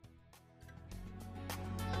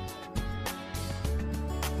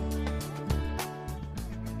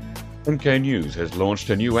NK News has launched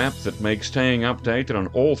a new app that makes staying updated on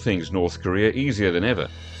all things North Korea easier than ever.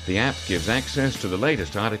 The app gives access to the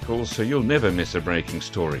latest articles so you'll never miss a breaking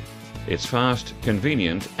story. It's fast,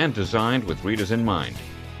 convenient, and designed with readers in mind.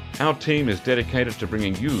 Our team is dedicated to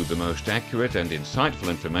bringing you the most accurate and insightful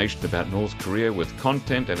information about North Korea with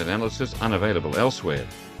content and analysis unavailable elsewhere.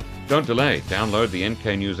 Don't delay. Download the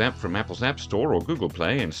NK News app from Apple's App Store or Google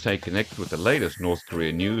Play and stay connected with the latest North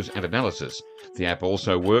Korea news and analysis. The app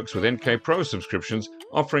also works with NK Pro subscriptions,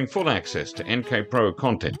 offering full access to NK Pro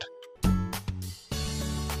content.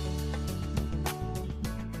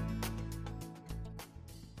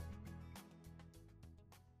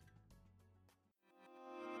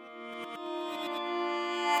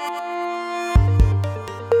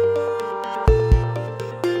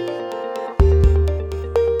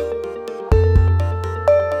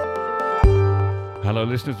 Hello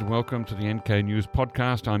listeners and welcome to the NK News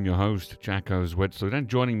Podcast. I'm your host, Jacko Zwetsloot, and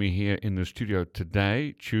joining me here in the studio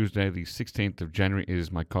today, Tuesday the 16th of January,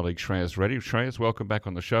 is my colleague Shreyas Reddy. Shreyas, welcome back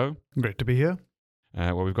on the show. Great to be here.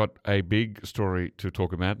 Well, we've got a big story to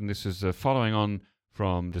talk about, and this is following on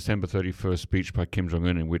from December 31st speech by Kim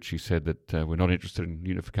Jong-un, in which he said that we're not interested in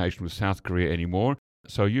unification with South Korea anymore.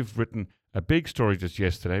 So you've written a big story just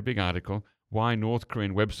yesterday, big article, why North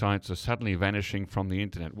Korean websites are suddenly vanishing from the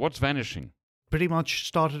internet. What's vanishing? Pretty much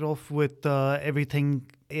started off with everything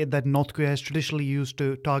that North Korea has traditionally used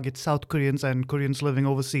to target South Koreans and Koreans living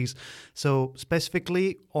overseas. So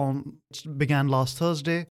specifically, it began last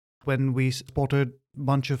Thursday when we spotted a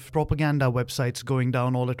bunch of propaganda websites going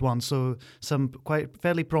down all at once. So some quite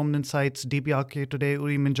fairly prominent sites, DPRK Today,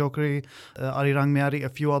 Uri Minjokri, Arirang Meari, a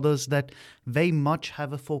few others that very much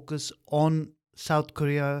have a focus on South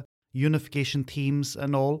Korea, unification themes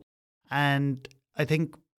and all. And I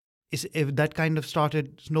think if that kind of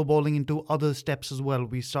started snowballing into other steps as well.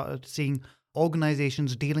 We started seeing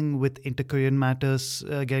organizations dealing with inter-Korean matters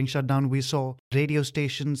getting shut down. We saw radio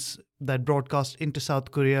stations that broadcast into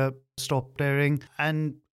South Korea stop airing.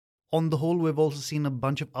 And on the whole, we've also seen a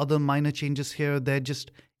bunch of other minor changes here. They're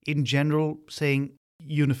just, in general, saying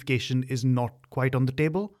unification is not quite on the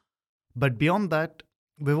table. But beyond that,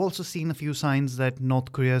 we've also seen a few signs that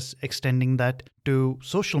North Korea is extending that to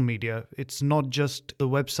social media. It's not just the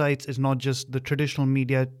websites, it's not just the traditional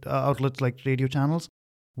media outlets like radio channels.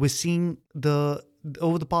 We're seeing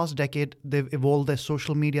over the past decade, they've evolved their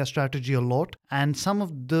social media strategy a lot. And some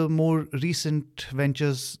of the more recent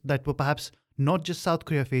ventures that were perhaps not just South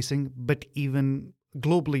Korea facing, but even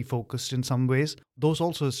globally focused in some ways, those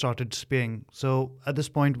also started disappearing. So at this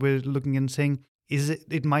point, we're looking and saying,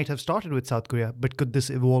 it might have started with South Korea, but could this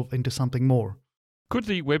evolve into something more? Could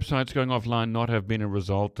the websites going offline not have been a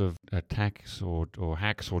result of attacks or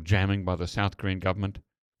hacks or jamming by the South Korean government?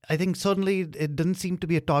 I think certainly it doesn't seem to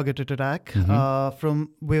be a targeted attack.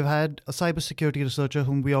 We've had a cybersecurity researcher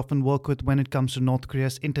whom we often work with when it comes to North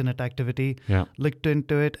Korea's internet activity, looked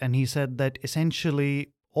into it, and he said that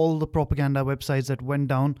essentially all the propaganda websites that went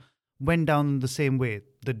down in the same way.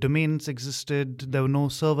 The domains existed, there were no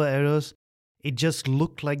server errors. It just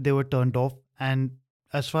looked like they were turned off, and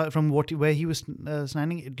as far from where he was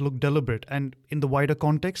standing, it looked deliberate. And in the wider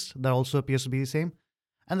context, that also appears to be the same.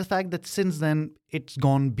 And the fact that since then, it's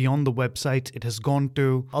gone beyond the websites, it has gone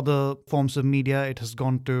to other forms of media, it has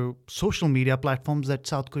gone to social media platforms that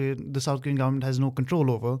the South Korean government has no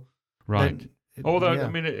control over. Right. Although, I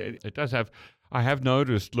mean, it does have... I have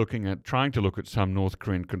noticed trying to look at some North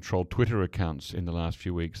Korean controlled Twitter accounts in the last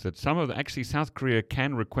few weeks that actually South Korea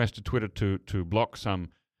can request to Twitter to block some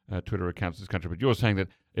Twitter accounts in this country. But you're saying that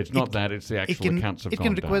it's not it's the actual accounts have gone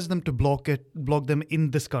down. It can request them to block them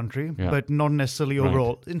in this country, but not necessarily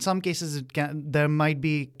overall. In some cases, there might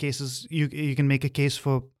be cases you can make a case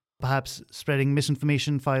for perhaps spreading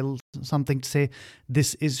misinformation files, something to say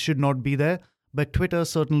this should not be there. But Twitter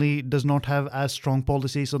certainly does not have as strong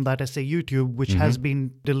policies on that as, say, YouTube, which has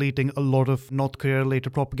been deleting a lot of North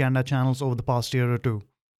Korea-related propaganda channels over the past year or two.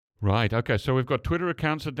 Right. Okay. So we've got Twitter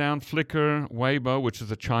accounts are down, Flickr, Weibo, which is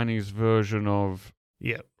the Chinese version of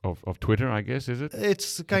Twitter, I guess, is it?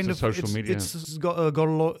 It's kind of social media. It's got a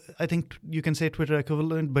lot. I think you can say Twitter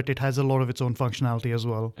equivalent, but it has a lot of its own functionality as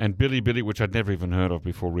well. And Bilibili, which I'd never even heard of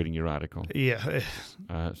before reading your article. Yeah.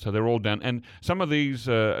 So they're all down. And some of these,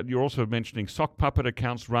 you're also mentioning sock puppet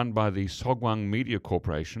accounts run by the Sogwang Media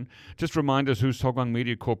Corporation. Just remind us who Sogwang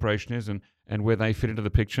Media Corporation is and where they fit into the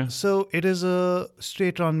picture. So it is a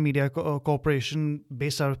state-run media corporation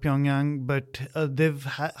based out of Pyongyang, but they've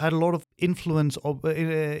had a lot of influence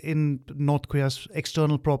in North Korea's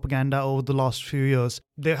external propaganda over the last few years.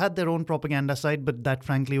 They had their own propaganda site, but that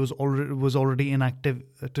frankly was already inactive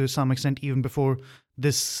to some extent even before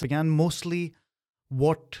this began. Mostly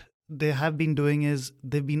what they have been doing is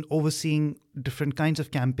they've been overseeing different kinds of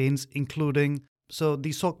campaigns, including, so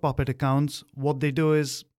these sock puppet accounts, what they do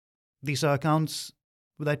is these are accounts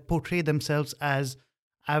that portray themselves as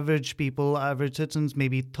average people, average citizens,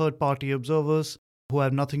 maybe third-party observers who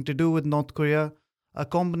have nothing to do with North Korea, a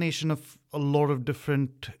combination of a lot of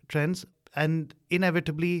different trends. And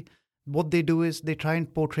inevitably, what they do is they try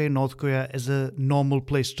and portray North Korea as a normal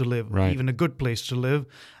place to live, Right. even a good place to live,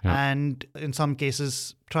 Yeah. and in some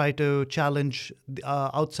cases try to challenge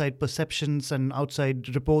outside perceptions and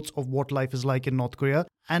outside reports of what life is like in North Korea.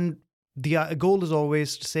 And the goal is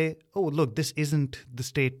always to say, oh, look, this isn't the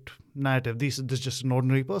state narrative. This is just an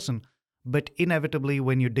ordinary person. But inevitably,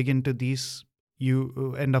 when you dig into these,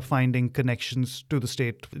 you end up finding connections to the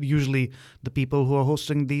state. Usually, the people who are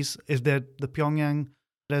hosting these, is there the Pyongyang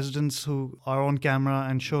residents who are on camera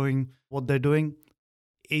and showing what they're doing.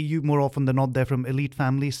 You more often than not, they're from elite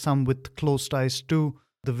families, some with close ties to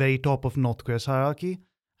the very top of North Korea's hierarchy,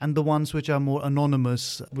 and the ones which are more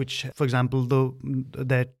anonymous, which, for example,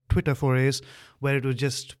 their Twitter forays, where it was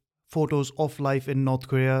just photos of life in North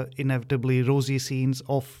Korea, inevitably rosy scenes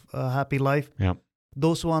of happy life. Yeah.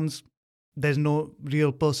 Those ones, there's no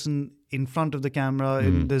real person in front of the camera,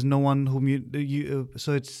 and there's no one whom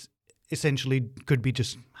so it's essentially could be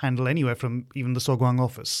just handled anywhere from even the Sogwang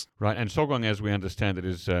office. Right, and Sogwang, as we understand it,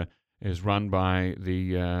 is run by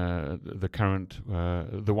the current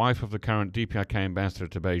the wife of the current DPRK ambassador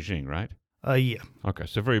to Beijing, right? Yeah. Okay,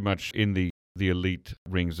 so very much in the elite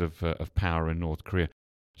rings of power in North Korea.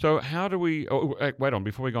 So how do we? Wait on,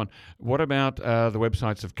 before we go on, what about the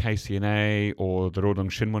websites of KCNA or the Rodong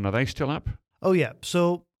Shinmun? Are they still up? Oh yeah.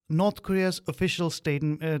 So North Korea's official state,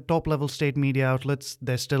 top-level state media outlets,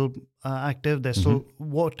 they're still active. They're still,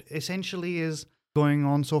 what essentially is going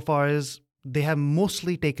on so far is they have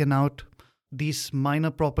mostly taken out these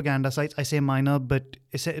minor propaganda sites. I say minor, but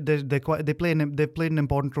they've played an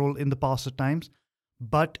important role in the past at times,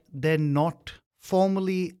 but they're not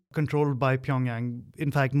formally controlled by Pyongyang.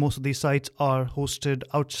 In fact, most of these sites are hosted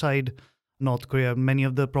outside North Korea. Many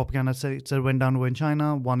of the propaganda sites that went down were in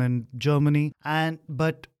China, one in Germany,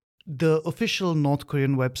 but the official North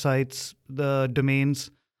Korean websites, the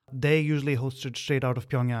domains, they're usually hosted straight out of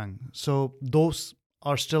Pyongyang. So those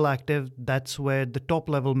are still active. That's where the top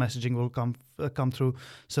level messaging will come through.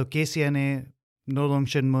 So KCNA, Rodong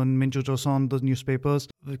Shinmun, Minju Joseon, the newspapers,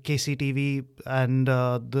 KCTV, and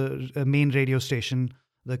the main radio station,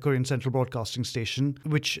 the Korean Central Broadcasting Station,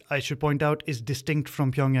 which I should point out is distinct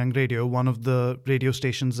from Pyongyang Radio, one of the radio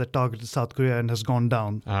stations that targeted South Korea and has gone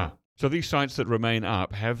down. Ah. So these sites that remain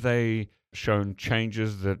up, have they shown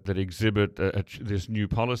changes that exhibit this new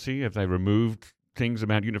policy? Have they removed things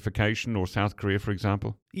about unification or South Korea, for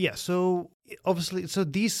example? Yeah, so obviously, so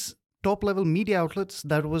these top-level media outlets,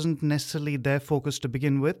 that wasn't necessarily their focus to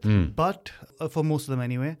begin with, but for most of them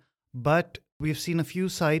anyway. But we've seen a few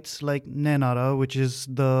sites like Naenara, which is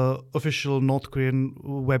the official North Korean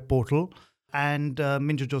web portal, and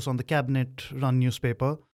Minju Joseon, the cabinet-run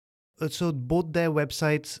newspaper. So both their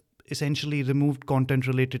websites essentially removed content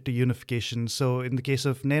related to unification. So in the case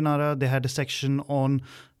of Naenara, they had a section on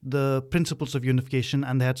the principles of unification,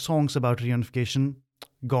 and they had songs about reunification.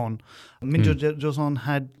 Gone. Minju Joseon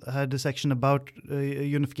had a section about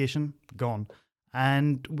unification. Gone.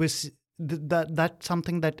 And with that's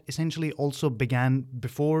something that essentially also began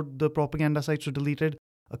before the propaganda sites were deleted.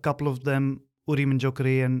 A couple of them, Uri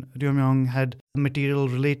Minjokri and Ryomyong, had material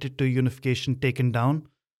related to unification taken down.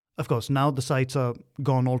 Of course, now the sites are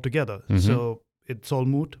gone altogether, so it's all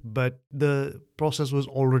moot, but the process was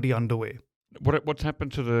already underway. What's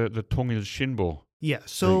happened to the Tongil Shinbo? Yeah,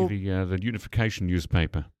 so the unification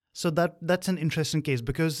newspaper. So that's an interesting case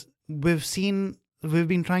because we've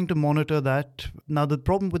been trying to monitor that. Now the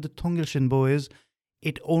problem with the Tongil Shinbo is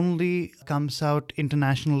it only comes out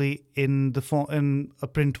internationally in a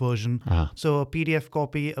print version. So a PDF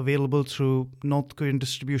copy available through North Korean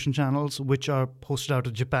distribution channels, which are hosted out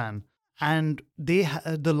of Japan. And the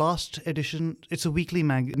last edition, it's a weekly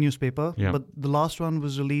newspaper, but the last one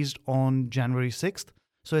was released on January 6th.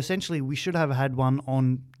 So essentially, we should have had one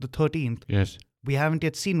on the 13th. Yes. We haven't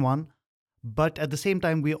yet seen one. But at the same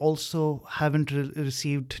time, we also haven't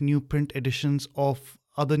received new print editions of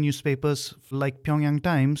other newspapers like Pyongyang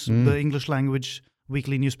Times, the English language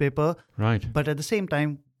weekly newspaper. Right. But at the same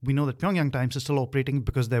time, we know that Pyongyang Times is still operating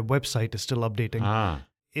because their website is still updating.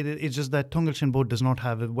 It's just that Tongil Shinbo does not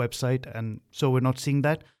have a website, and so we're not seeing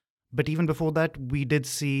that. But even before that, we did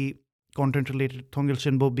see content related to Tongil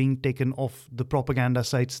Shinbo being taken off the propaganda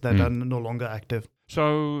sites that are no longer active.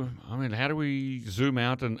 So, I mean, how do we zoom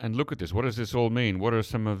out and look at this? What does this all mean? What are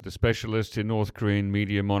some of the specialists in North Korean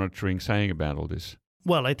media monitoring saying about all this?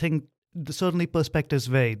 Well, I think certainly perspectives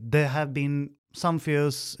vary. There have been some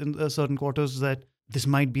fears in certain quarters that this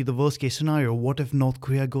might be the worst case scenario. What if North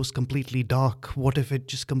Korea goes completely dark? What if it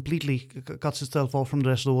just completely cuts itself off from the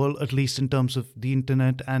rest of the world, at least in terms of the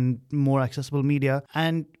internet and more accessible media?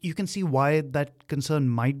 And you can see why that concern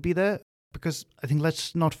might be there, because I think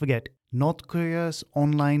let's not forget, North Korea's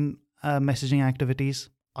online messaging activities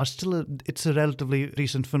are still, it's a relatively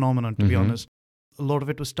recent phenomenon, to be honest. A lot of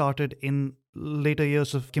it was started in later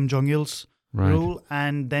years of Kim Jong-il's rule,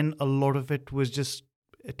 and then a lot of it was just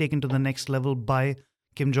taken to the next level by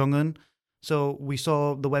Kim Jong-un. So we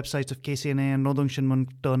saw the websites of KCNA and Rodong Shinmun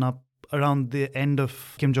turn up around the end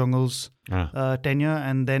of Kim Jong-il's tenure,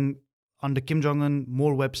 and then under Kim Jong-un,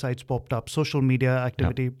 more websites popped up. Social media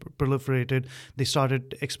activity proliferated. They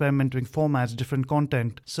started experimenting formats, different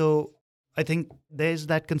content. So I think there's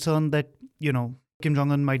that concern that, Kim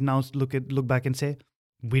Jong-un might now look back and say,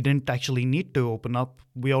 we didn't actually need to open up.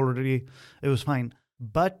 It was fine.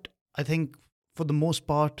 But I think for the most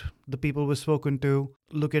part, the people we've spoken to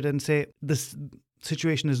look at it and say, this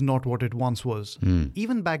situation is not what it once was.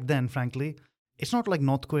 Even back then, frankly, it's not like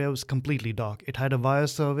North Korea was completely dark. It had a wire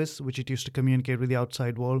service, which it used to communicate with the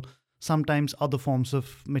outside world. Sometimes other forms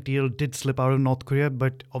of material did slip out of North Korea,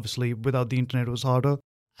 but obviously without the internet it was harder.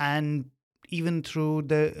 And even through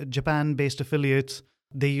the Japan-based affiliates,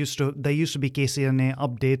 there used to be KCNA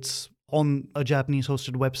updates on a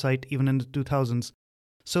Japanese-hosted website even in the 2000s.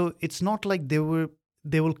 So it's not like they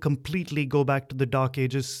will completely go back to the dark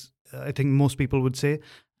ages, I think most people would say.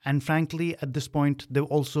 And frankly, at this point, they've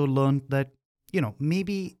also learned that,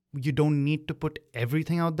 maybe you don't need to put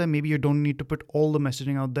everything out there. Maybe you don't need to put all the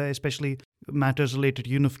messaging out there, especially matters related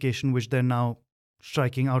to unification, which they're now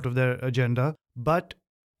striking out of their agenda. But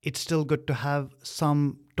it's still good to have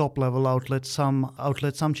some top-level outlets,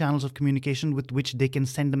 some channels of communication with which they can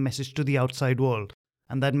send a message to the outside world.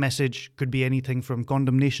 And that message could be anything from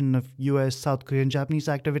condemnation of US, South Korean, Japanese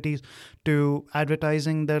activities to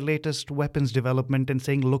advertising their latest weapons development and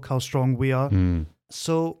saying, look how strong we are.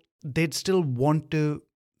 So they'd still want to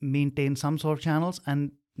maintain some sort of channels,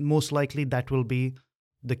 and most likely that will be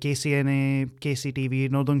the KCNA, KCTV,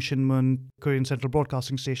 Rodong Shinmun, Korean Central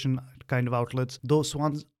Broadcasting Station kind of outlets. Those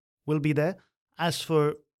ones will be there. As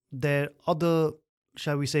for their other,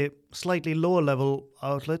 shall we say, slightly lower level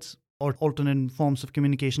outlets or alternate forms of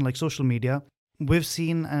communication like social media, we've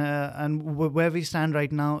seen, and where we stand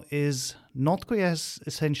right now is North Korea has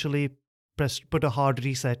essentially put a hard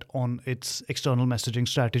reset on its external messaging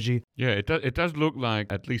strategy. Yeah, it does look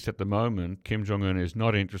like, at least at the moment, Kim Jong-un is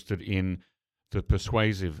not interested in the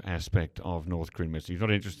persuasive aspect of North Korean messaging. He's not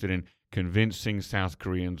interested in convincing South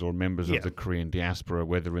Koreans or members of the Korean diaspora,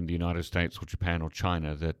 whether in the United States or Japan or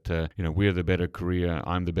China, that we're the better Korea,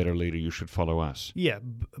 I'm the better leader, you should follow us. Yeah,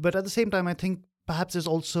 but at the same time, I think perhaps there's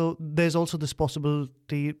also this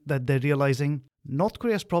possibility that they're realizing North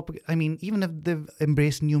Korea's even if they've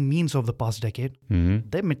embraced new means of the past decade,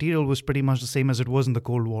 their material was pretty much the same as it was in the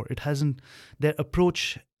Cold War. Their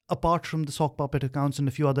approach, apart from the sock puppet accounts and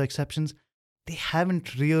a few other exceptions, they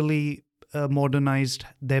haven't really modernized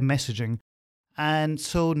their messaging. And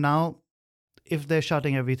so now, if they're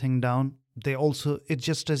shutting everything down, it's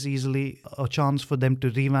just as easily a chance for them to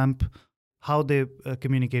revamp how they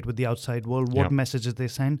communicate with the outside world, what messages they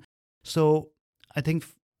send. So I think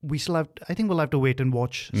we'll have to wait and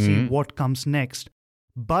watch, see what comes next.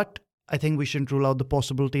 But I think we shouldn't rule out the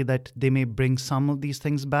possibility that they may bring some of these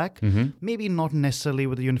things back. Maybe not necessarily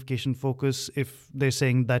with a unification focus. If they're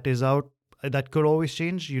saying that is out, that could always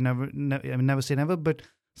change. You never say never, but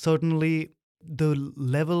certainly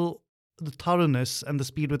the thoroughness and the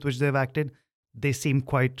speed with which they've acted, they seem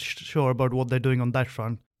quite sure about what they're doing on that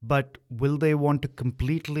front. But will they want to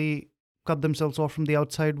completely cut themselves off from the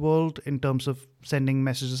outside world in terms of sending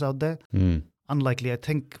messages out there? Unlikely. I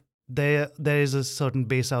think there is a certain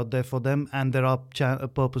base out there for them, and there are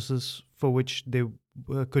purposes for which they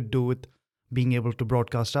could do with being able to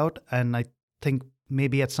broadcast out. And I think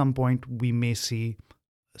maybe at some point we may see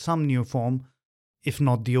some new form, if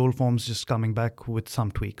not the old forms just coming back with some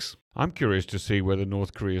tweaks. I'm curious to see whether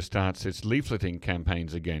North Korea starts its leafleting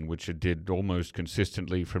campaigns again, which it did almost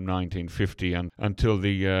consistently from 1950 until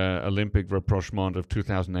the Olympic rapprochement of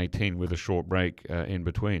 2018 with a short break in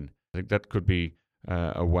between. I think that could be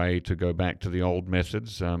a way to go back to the old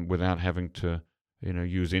methods without having to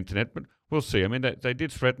use internet. But We'll see. I mean, they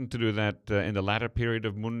did threaten to do that in the latter period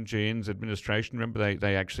of Moon Jae-in's administration. Remember,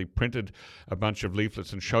 they actually printed a bunch of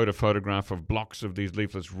leaflets and showed a photograph of blocks of these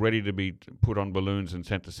leaflets ready to be put on balloons and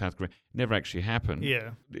sent to South Korea. Never actually happened.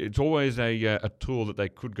 Yeah. It's always a tool that they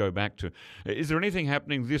could go back to. Is there anything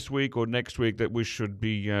happening this week or next week that we should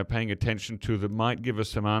be paying attention to that might give us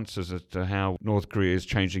some answers as to how North Korea is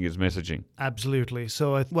changing its messaging? Absolutely.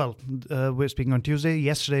 So, we're speaking on Tuesday.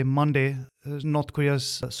 Yesterday, Monday, North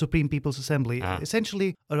Korea's Supreme People's Assembly,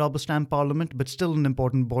 essentially a rubber stamp parliament, but still an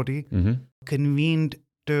important body, convened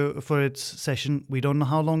for its session. We don't know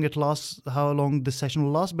how long it lasts, how long the session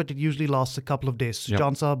will last, but it usually lasts a couple of days. So,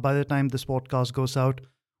 chances by the time this podcast goes out,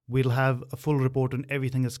 we'll have a full report on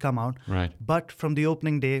everything that's come out. Right. But from the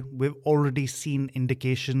opening day, we've already seen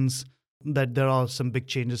indications that there are some big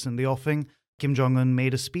changes in the offing. Kim Jong-un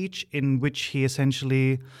made a speech in which he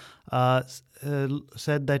essentially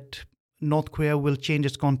said that North Korea will change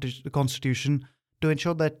its constitution to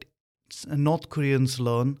ensure that North Koreans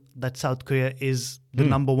learn that South Korea is the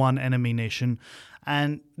number one enemy nation.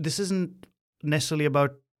 And this isn't necessarily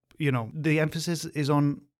about, the emphasis is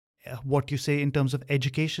on what you say in terms of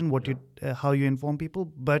education, how you inform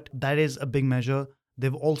people, but that is a big measure.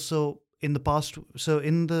 They've also, in the past, so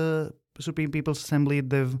in the Supreme People's Assembly,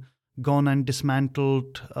 they've gone and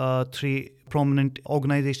dismantled 3 prominent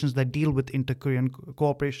organizations that deal with inter-Korean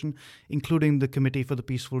cooperation, including the Committee for the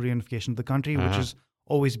Peaceful Reunification of the Country, which has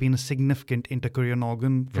always been a significant inter-Korean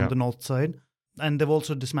organ from the north side. And they've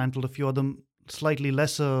also dismantled a few other slightly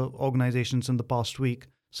lesser organizations in the past week.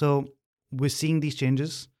 So we're seeing these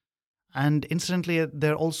changes. And incidentally,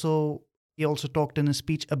 he also talked in a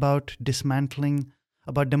speech about demolishing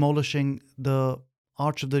the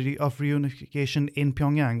Arch of Reunification in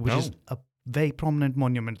Pyongyang, which is a very prominent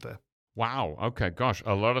monument there. Wow. Okay. Gosh,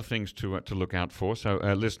 a lot of things to look out for. So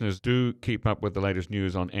listeners, do keep up with the latest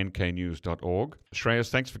news on nknews.org. Shreyas,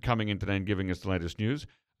 thanks for coming in today and giving us the latest news.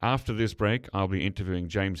 After this break, I'll be interviewing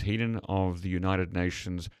James Heenan of the United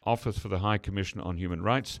Nations Office for the High Commission on Human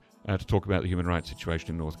Rights to talk about the human rights situation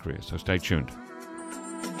in North Korea. So stay tuned.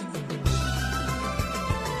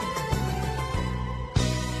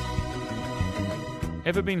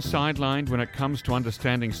 Ever been sidelined when it comes to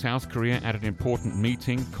understanding South Korea at an important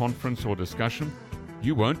meeting, conference, or discussion?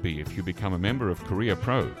 You won't be if you become a member of Korea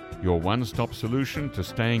Pro, your one-stop solution to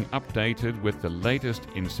staying updated with the latest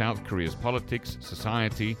in South Korea's politics,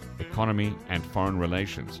 society, economy, and foreign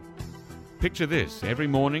relations. Picture this: every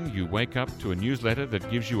morning you wake up to a newsletter that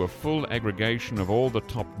gives you a full aggregation of all the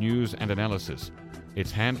top news and analysis.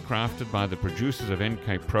 It's handcrafted by the producers of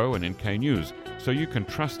NK Pro and NK News, so you can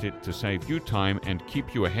trust it to save you time and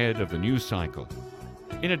keep you ahead of the news cycle.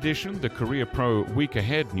 In addition, the Korea Pro Week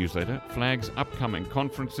Ahead newsletter flags upcoming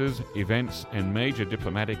conferences, events, and major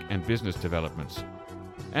diplomatic and business developments.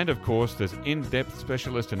 And of course, there's in-depth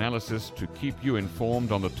specialist analysis to keep you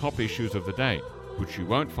informed on the top issues of the day, which you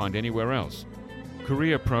won't find anywhere else.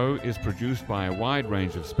 Korea Pro is produced by a wide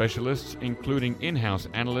range of specialists, including in-house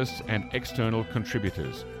analysts and external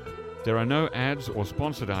contributors. There are no ads or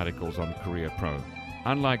sponsored articles on Korea Pro.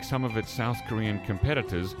 Unlike some of its South Korean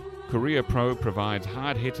competitors, Korea Pro provides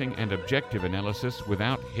hard-hitting and objective analysis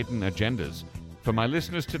without hidden agendas. For my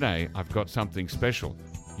listeners today, I've got something special.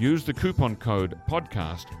 Use the coupon code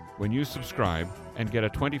PODCAST when you subscribe and get a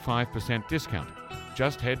 25% discount.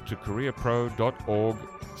 Just head to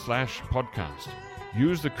koreapro.org/podcast.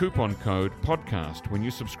 Use the coupon code PODCAST when you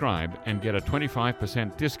subscribe and get a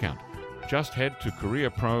 25% discount. Just head to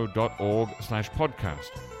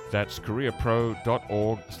koreapro.org/podcast. That's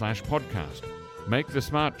koreapro.org/podcast. Make the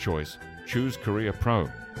smart choice. Choose Korea Pro.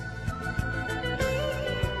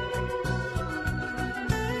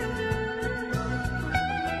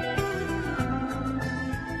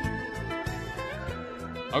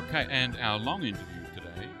 Okay, and our long interview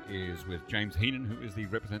today is with James Heenan, who is the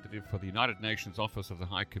representative for the United Nations Office of the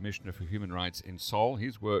High Commissioner for Human Rights in Seoul.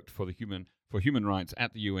 He's worked for human rights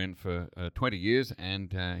at the UN for 20 years,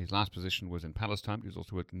 and his last position was in Palestine. He's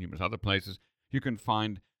also worked in numerous other places. You can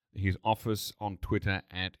find his office on Twitter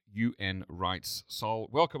at UN Rights Seoul.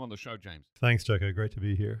 Welcome on the show, James. Thanks, Joko. Great to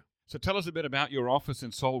be here. So tell us a bit about your office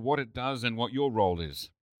in Seoul, what it does, and what your role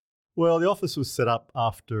is. Well, the office was set up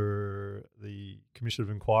after the Commission of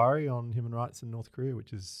Inquiry on Human Rights in North Korea,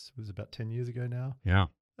 which was about 10 years ago now. Yeah.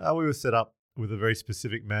 We were set up with a very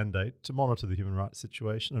specific mandate to monitor the human rights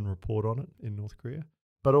situation and report on it in North Korea.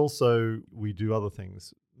 But also we do other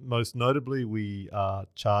things. Most notably, we are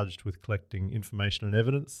charged with collecting information and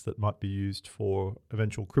evidence that might be used for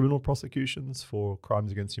eventual criminal prosecutions for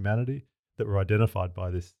crimes against humanity that were identified by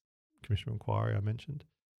this Commission of Inquiry I mentioned.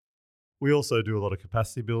 We also do a lot of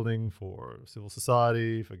capacity building for civil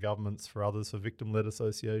society, for governments, for others, for victim-led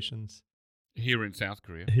associations. Here in South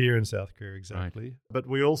Korea. Here in South Korea, exactly. Right. But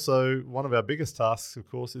we also, one of our biggest tasks, of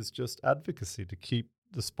course, is just advocacy to keep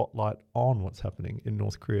the spotlight on what's happening in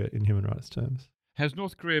North Korea in human rights terms. Has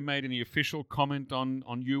North Korea made any official comment on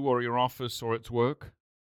you or your office or its work?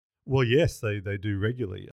 Well, yes, they do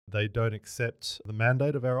regularly. They don't accept the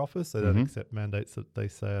mandate of our office. They don't accept mandates that they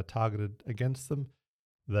say are targeted against them.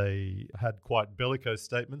 They had quite bellicose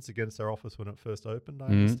statements against our office when it first opened, I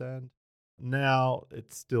understand. Now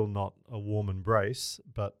it's still not a warm embrace,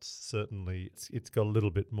 but certainly it's got a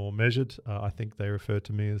little bit more measured. I think they refer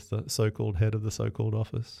to me as the so-called head of the so-called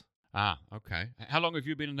office. Ah, okay. How long have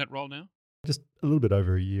you been in that role now? Just a little bit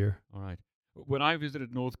over a year. All right. When I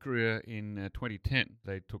visited North Korea in 2010,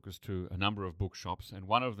 they took us to a number of bookshops, and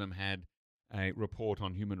one of them had a report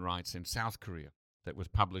on human rights in South Korea that was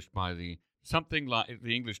published by the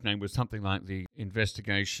English name was something like the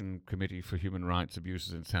Investigation Committee for Human Rights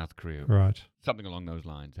Abuses in South Korea. Right. Something along those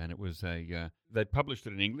lines. And it was they'd published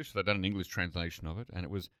it in English, so they'd done an English translation of it, and it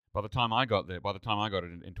was, by the time I got it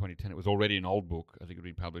in 2010, it was already an old book. I think it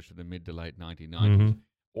had been published in the mid to late 1990s.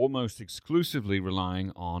 Almost exclusively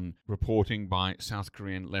relying on reporting by South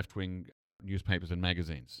Korean left-wing newspapers and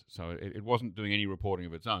magazines. So it wasn't doing any reporting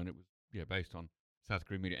of its own. It was based on South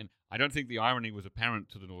Korean media. And I don't think the irony was apparent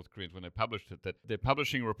to the North Koreans when they published it, that they're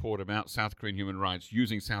publishing a report about South Korean human rights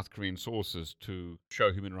using South Korean sources to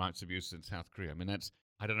show human rights abuses in South Korea. I mean,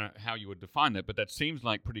 I don't know how you would define that, but that seems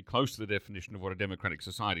like pretty close to the definition of what a democratic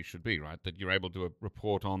society should be, right? That you're able to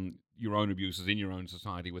report on your own abuses in your own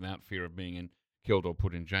society without fear of being killed or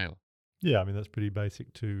put in jail. Yeah, I mean, that's pretty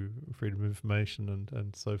basic to freedom of information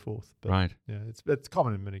and so forth. But right. Yeah, it's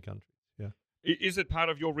common in many countries, yeah. Is it part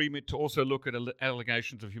of your remit to also look at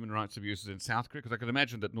allegations of human rights abuses in South Korea? Because I could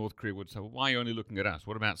imagine that North Korea would say, well, why are you only looking at us?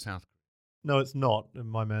 What about South Korea? No, it's not.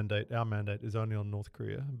 Our mandate is only on North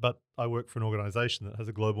Korea. But I work for an organisation that has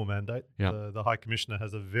a global mandate. Yep. The High Commissioner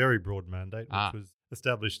has a very broad mandate, which was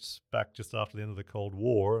established back just after the end of the Cold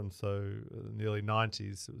War. And so in the early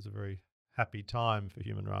 90s, it was a very happy time for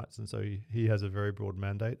human rights. And so he has a very broad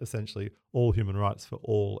mandate, essentially all human rights for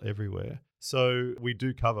all everywhere. So we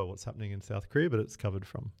do cover what's happening in South Korea, but it's covered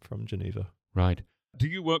from Geneva. Right. Do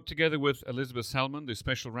you work together with Elizabeth Salmon, the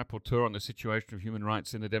Special Rapporteur on the situation of human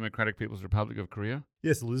rights in the Democratic People's Republic of Korea?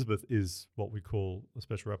 Yes, Elizabeth is what we call a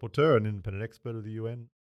Special Rapporteur, an independent expert of the UN.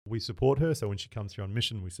 We support her, so when she comes here on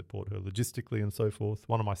mission, we support her logistically and so forth.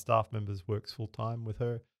 One of my staff members works full-time with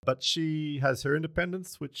her. But she has her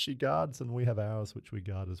independence, which she guards, and we have ours, which we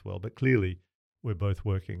guard as well. But clearly, we're both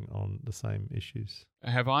working on the same issues.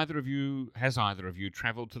 Has either of you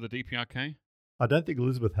travelled to the DPRK? I don't think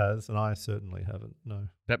Elizabeth has, and I certainly haven't, no.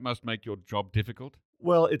 That must make your job difficult?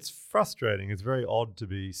 Well, it's frustrating. It's very odd to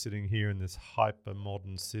be sitting here in this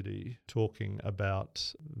hyper-modern city talking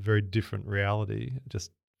about very different reality, just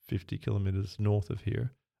 50 kilometres north of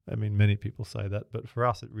here. I mean, many people say that, but for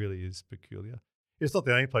us, it really is peculiar. It's not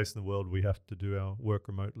the only place in the world we have to do our work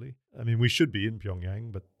remotely. I mean, we should be in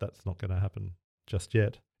Pyongyang, but that's not going to happen just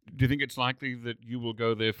yet. Do you think it's likely that you will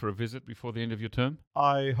go there for a visit before the end of your term?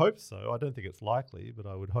 I hope so. I don't think it's likely, but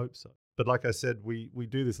I would hope so. But like I said, we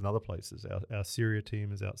do this in other places. Our Syria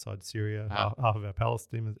team is outside Syria. Half of our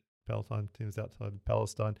Palestine team is outside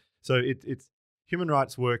Palestine. So it's human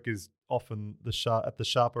rights work is often at the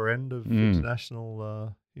sharper end of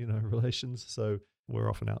international relations. So we're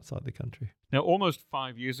often outside the country. Now, almost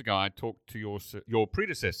 5 years ago, I talked to your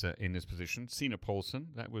predecessor in this position, Sina Paulson.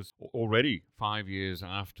 That was already 5 years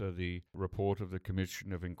after the report of the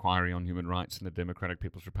Commission of Inquiry on Human Rights in the Democratic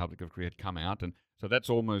People's Republic of Korea had come out. And so that's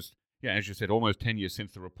almost, as you said, almost 10 years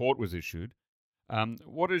since the report was issued.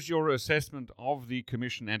 What is your assessment of the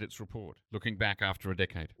Commission and its report, looking back after a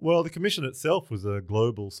decade? Well, the Commission itself was a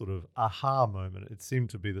global sort of aha moment. It seemed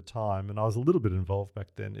to be the time, and I was a little bit involved back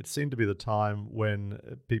then, it seemed to be the time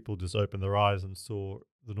when people just opened their eyes and saw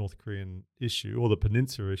the North Korean issue, or the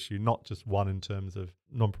Peninsula issue, not just one in terms of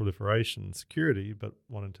non-proliferation security, but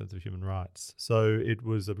one in terms of human rights. So it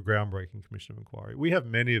was a groundbreaking Commission of Inquiry. We have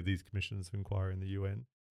many of these Commissions of Inquiry in the UN.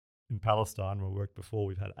 In Palestine, where we worked before,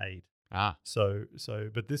 we've had 8.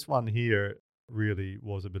 But this one here really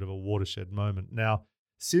was a bit of a watershed moment. Now,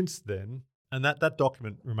 since then, and that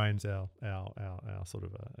document remains our sort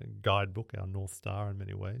of a guidebook, our North Star in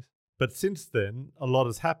many ways. But since then, a lot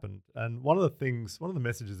has happened. And one of the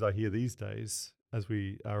messages I hear these days, as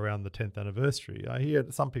we are around the 10th anniversary, I hear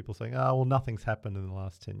some people saying, nothing's happened in the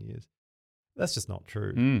last 10 years. That's just not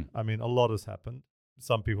true. I mean, a lot has happened.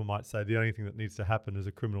 Some people might say the only thing that needs to happen is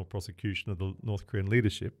a criminal prosecution of the North Korean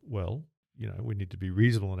leadership. Well, we need to be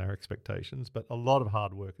reasonable in our expectations, but a lot of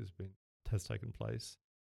hard work has been has taken place.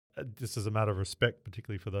 Just as a matter of respect,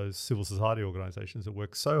 particularly for those civil society organisations that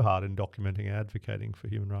work so hard in documenting and advocating for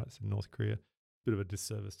human rights in North Korea, bit of a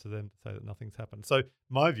disservice to them to say that nothing's happened. So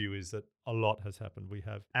my view is that a lot has happened. We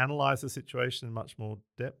have analysed the situation in much more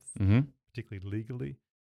depth, particularly legally.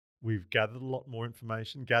 We've gathered a lot more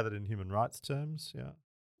information, gathered in human rights terms. Yeah,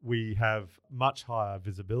 we have much higher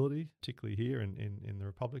visibility, particularly here in the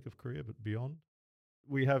Republic of Korea, but beyond.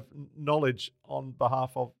 We have knowledge on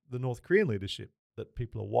behalf of the North Korean leadership that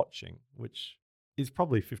people are watching, which is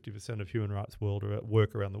probably 50% of human rights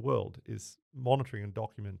work around the world, is monitoring and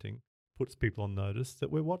documenting, puts people on notice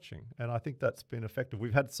that we're watching. And I think that's been effective.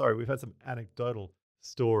 We've had some anecdotal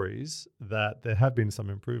stories that there have been some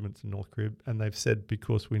improvements in North Korea, and they've said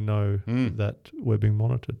because we know that we're being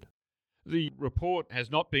monitored. The report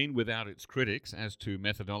has not been without its critics as to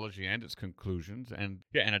methodology and its conclusions, and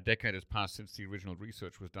a decade has passed since the original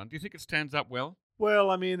research was done. Do you think it stands up well?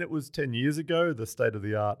 Well, I mean, it was 10 years ago. The state of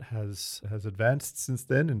the art has advanced since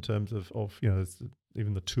then in terms of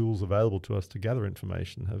even the tools available to us to gather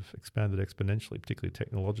information have expanded exponentially, particularly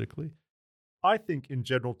technologically. I think in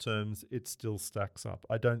general terms, it still stacks up.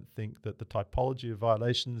 I don't think that the typology of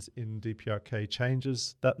violations in DPRK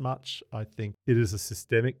changes that much. I think it is a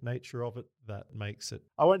systemic nature of it that makes it,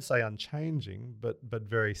 I won't say unchanging, but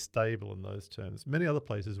very stable in those terms. Many other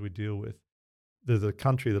places we deal with, there's a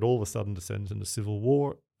country that all of a sudden descends into civil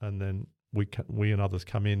war, and then we and others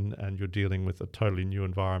come in, and you're dealing with a totally new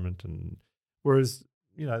environment. And whereas,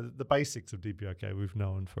 the basics of DPRK we've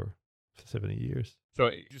known for 70 years. So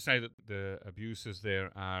you say that the abuses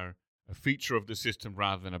there are a feature of the system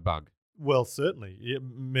rather than a bug? Well, certainly. Yeah,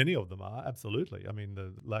 many of them are, absolutely. I mean,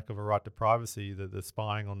 the lack of a right to privacy, the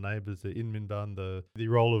spying on neighbours, the inminban, the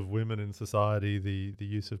role of women in society, the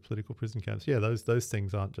use of political prison camps. Yeah, those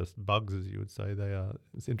things aren't just bugs, as you would say.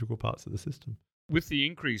 It's integral parts of the system. With the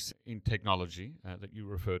increase in technology that you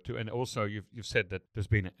referred to, and also you've said that there's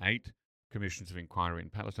been 8 commissions of inquiry in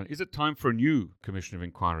Palestine. Is it time for a new commission of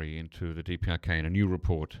inquiry into the DPRK and a new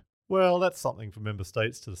report? Well, that's something for member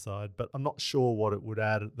states to decide, but I'm not sure what it would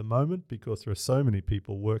add at the moment because there are so many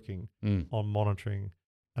people working on monitoring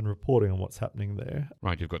and reporting on what's happening there.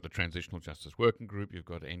 Right, you've got the Transitional Justice Working Group, you've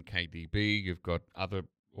got NKDB, you've got other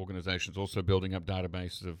organisations also building up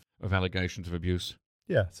databases of allegations of abuse.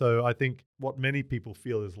 Yeah, so I think what many people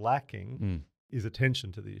feel is lacking is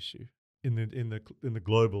attention to the issue in the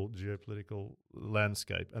global geopolitical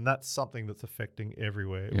landscape, and that's something that's affecting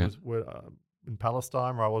everywhere. It was in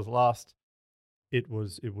Palestine, where I was last. It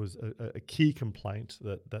was a key complaint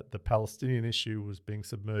that the Palestinian issue was being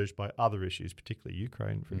submerged by other issues, particularly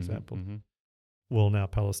Ukraine, for example. Well, now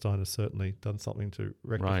Palestine has certainly done something to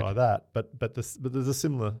rectify that, but there's a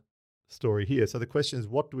similar story here. So the question is,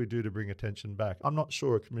 what do we do to bring attention back? I'm not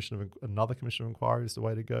sure another commission of inquiry is the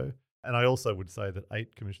way to go. And I also would say that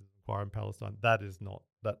 8 commissions of inquiry in Palestine, that's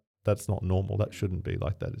not normal. That shouldn't be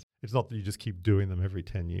like that. It's not that you just keep doing them every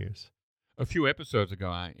 10 years. A few episodes ago,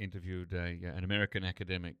 I interviewed an American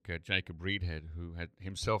academic, Jacob Reedhead, who had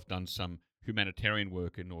himself done some humanitarian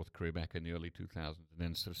work in North Korea back in the early 2000s and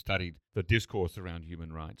then sort of studied the discourse around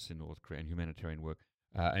human rights in North Korea and humanitarian work.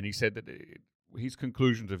 And he said that his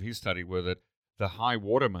conclusions of his study were that the high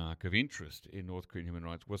watermark of interest in North Korean human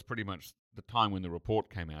rights was pretty much the time when the report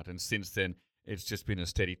came out. And since then, it's just been a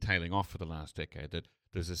steady tailing off for the last decade, that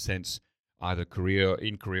there's a sense either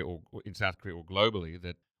in Korea or in South Korea or globally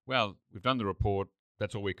that, well, we've done the report,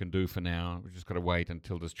 that's all we can do for now. We've just got to wait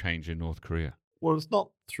until there's change in North Korea. Well, it's not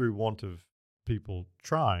through want of people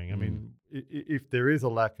trying. I mean, if there is a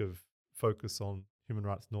lack of focus on human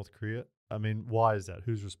rights in North Korea, I mean, why is that?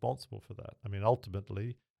 Who's responsible for that? I mean,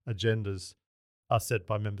 ultimately, agendas are set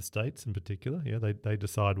by member states in particular. Yeah, they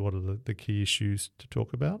decide what are the key issues to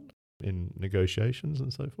talk about in negotiations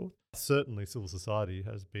and so forth. Certainly, civil society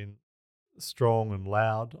has been strong and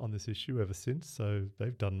loud on this issue ever since, so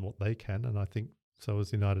they've done what they can, and I think so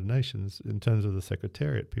has the United Nations in terms of the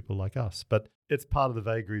Secretariat, people like us. But it's part of the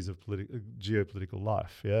vagaries of geopolitical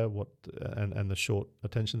life, yeah. And the short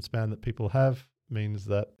attention span that people have means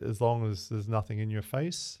that as long as there's nothing in your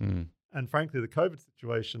face, and frankly, the COVID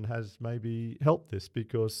situation has maybe helped this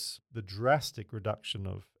because the drastic reduction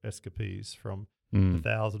of escapees from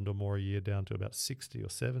 1,000 or more a year down to about 60 or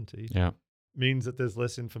 70 means that there's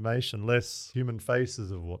less information, less human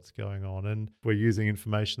faces of what's going on. And if we're using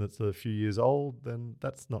information that's a few years old, then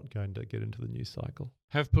that's not going to get into the news cycle.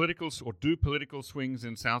 Do political swings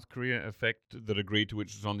in South Korea affect the degree to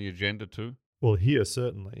which it's on the agenda too? Well, here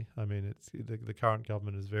certainly. I mean, it's the current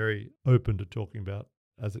government is very open to talking about,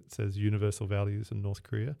 as it says, universal values in North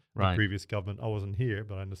Korea. Right. The previous government, I wasn't here,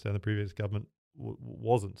 but I understand the previous government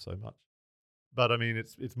wasn't so much. But I mean,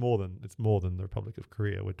 it's more than the Republic of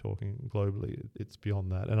Korea. We're talking globally. It's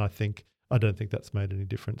beyond that, and I don't think that's made any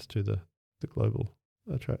difference to the global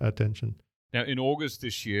attention. Now, in August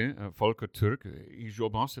this year, Volker Turk, he's your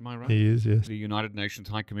boss, am I right? He is, yes. The United Nations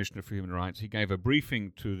High Commissioner for Human Rights. He gave a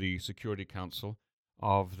briefing to the Security Council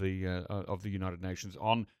of the United Nations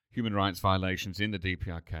on human rights violations in the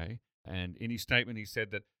DPRK. And in his statement, he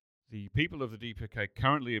said that the people of the DPRK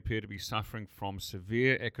currently appear to be suffering from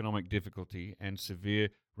severe economic difficulty and severe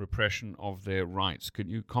repression of their rights. Can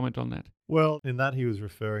you comment on that? Well, in that he was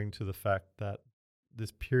referring to the fact that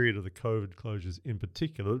this period of the COVID closures in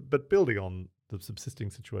particular, but building on the subsisting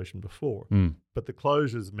situation before, but the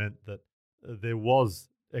closures meant that there was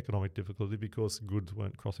economic difficulty because goods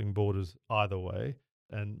weren't crossing borders either way,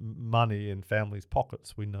 and money in families'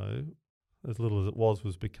 pockets, we know, as little as it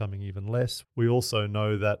was becoming even less. We also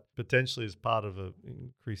know that potentially as part of an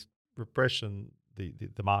increased repression, the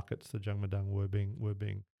markets, the Zhangmadang, were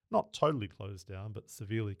being not totally closed down, but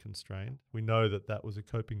severely constrained. We know that was a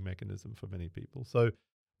coping mechanism for many people. So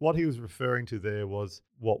what he was referring to there was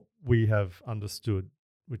what we have understood,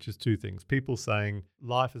 which is two things. People saying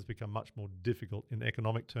life has become much more difficult in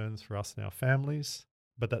economic terms for us and our families,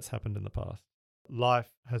 but that's happened in the past. Life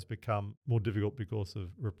has become more difficult because of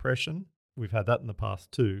repression. We've had that in the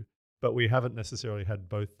past too, but we haven't necessarily had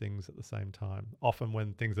both things at the same time. Often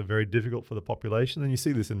when things are very difficult for the population, and you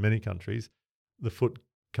see this in many countries, the foot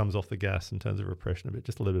comes off the gas in terms of repression a bit,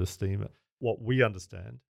 just a little bit of steam. What we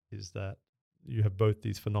understand is that you have both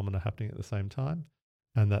these phenomena happening at the same time,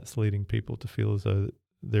 and that's leading people to feel as though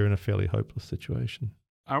they're in a fairly hopeless situation.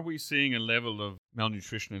 Are we seeing a level of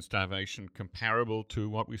malnutrition and starvation comparable to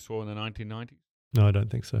what we saw in the 1990s? No, I don't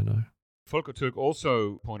think so, no. Volker Turk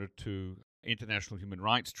also pointed to international human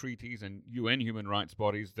rights treaties and UN human rights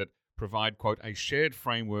bodies that provide, quote, a shared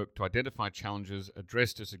framework to identify challenges,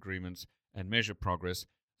 address disagreements, and measure progress,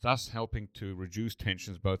 thus helping to reduce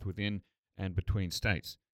tensions both within and between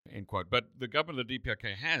states, end quote. But the government of the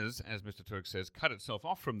DPRK has, as Mr. Turk says, cut itself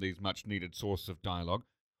off from these much-needed sources of dialogue.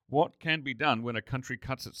 What can be done when a country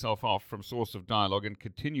cuts itself off from source of dialogue and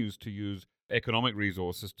continues to use economic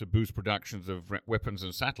resources to boost productions of weapons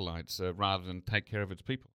and satellites rather than take care of its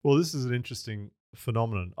people? Well, this is an interesting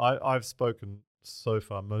phenomenon. I've spoken so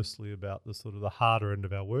far mostly about the sort of the harder end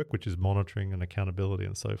of our work, which is monitoring and accountability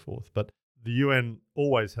and so forth. But the UN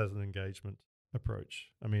always has an engagement approach.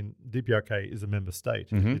 I mean, DPRK is a member state.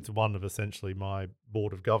 Mm-hmm. It's one of essentially my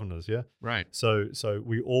board of governors, yeah? Right. So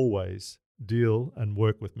we always deal and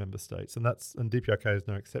work with member states, and DPRK is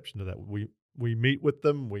no exception to that. We meet with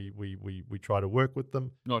them, we try to work with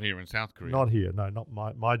them. Not here in South Korea. Not here, no,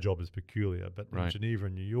 not my job is peculiar, but right. In Geneva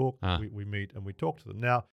and New York, we meet and we talk to them.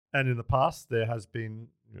 Now, and in the past, there has been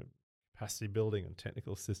capacity building and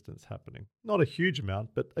technical assistance happening. Not a huge amount,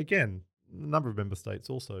 but again, a number of member states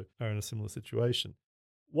also are in a similar situation.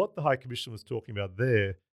 What the High Commission was talking about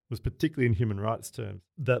there was particularly in human rights terms,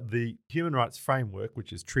 that the human rights framework,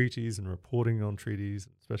 which is treaties and reporting on treaties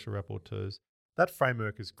and special rapporteurs, that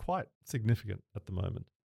framework is quite significant at the moment.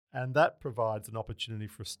 And that provides an opportunity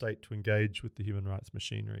for a state to engage with the human rights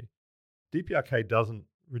machinery. DPRK doesn't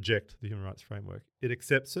reject the human rights framework. It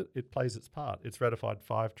accepts it. It plays its part. It's ratified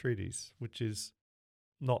 5 treaties, which is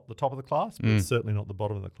not the top of the class, but it's certainly not the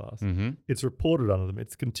bottom of the class. Mm-hmm. It's reported under them.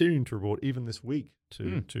 It's continuing to report even this week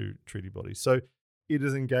to treaty bodies. So it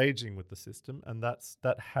is engaging with the system, and that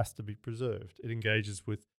has to be preserved. It engages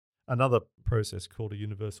with another process called a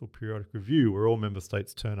universal periodic review, where all member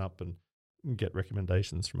states turn up and get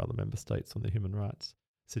recommendations from other member states on the human rights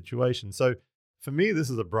situation. So for me, this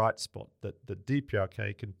is a bright spot that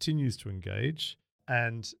DPRK continues to engage,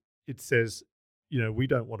 and it says, we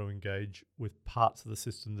don't want to engage with parts of the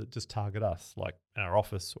system that just target us, like our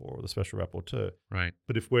office or the special rapporteur. Right.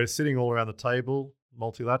 But if we're sitting all around the table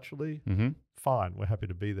multilaterally, fine, we're happy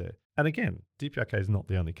to be there. And again, DPRK is not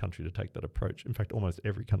the only country to take that approach. In fact, almost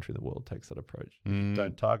every country in the world takes that approach.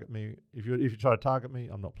 Don't target me. If you try to target me,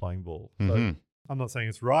 I'm not playing ball. So I'm not saying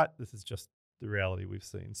it's right. This is just the reality we've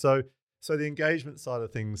seen. So the engagement side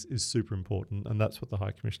of things is super important, and that's what the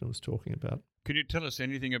High Commissioner was talking about. Can you tell us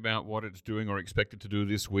anything about what it's doing or expected to do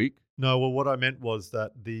this week? No, well, what I meant was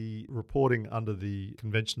that the reporting under the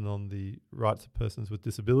Convention on the Rights of Persons with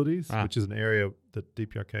Disabilities, which is an area that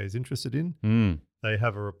DPRK is interested in, they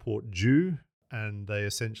have a report due, and they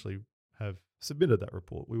essentially have submitted that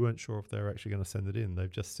report. We weren't sure if they were actually going to send it in.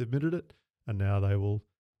 They've just submitted it, and now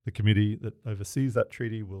the committee that oversees that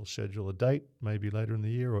treaty will schedule a date, maybe later in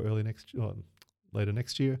the year or later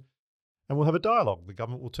next year. and we'll have a dialogue. The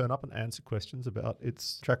government will turn up and answer questions about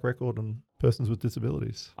its track record on persons with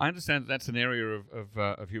disabilities. I understand that's an area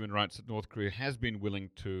of human rights that North Korea has been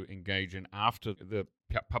willing to engage in after the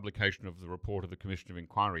publication of the report of the Commission of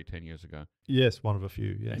Inquiry 10 years ago. Yes, one of a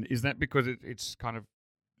few, yeah. And is that because it's kind of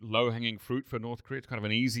low-hanging fruit for North Korea? It's kind of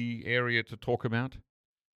an easy area to talk about?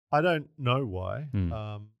 I don't know why.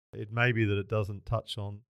 It may be that it doesn't touch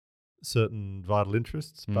on certain vital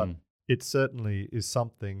interests, but it certainly is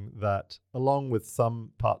something that, along with some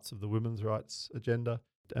parts of the women's rights agenda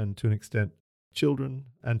and to an extent children,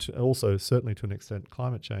 and also certainly to an extent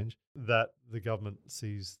climate change, that the government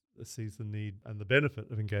sees the need and the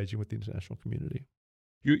benefit of engaging with the international community.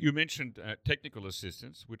 You mentioned technical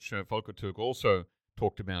assistance, which Volker Turk also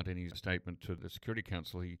talked about in his statement to the Security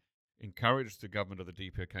Council. He encouraged the government of the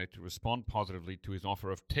DPRK to respond positively to his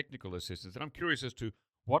offer of technical assistance. And I'm curious as to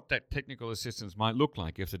what that technical assistance might look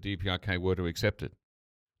like if the DPRK were to accept it.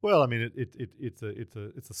 Well, I mean,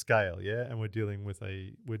 it's a scale, yeah, and we're dealing with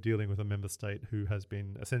a member state who has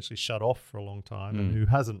been essentially shut off for a long time and who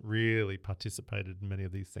hasn't really participated in many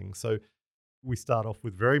of these things. So we start off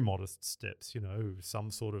with very modest steps,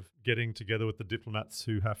 some sort of getting together with the diplomats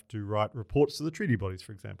who have to write reports to the treaty bodies,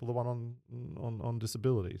 for example, the one on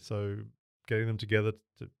disability. So getting them together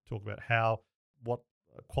to talk about what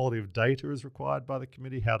quality of data is required by the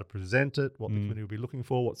committee, how to present it, what the committee will be looking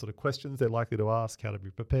for, what sort of questions they're likely to ask, how to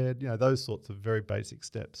be prepared, those sorts of very basic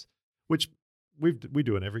steps, which we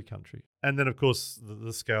do in every country. And then, of course,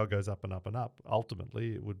 the scale goes up and up and up.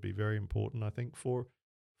 Ultimately, it would be very important, I think, for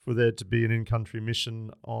there to be an in-country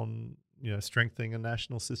mission on, strengthening a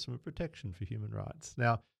national system of protection for human rights.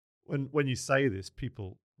 Now, when you say this,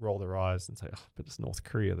 people roll their eyes and say, "Oh, but it's North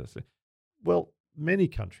Korea." Well,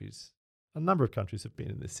 a number of countries have been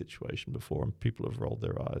in this situation before, and people have rolled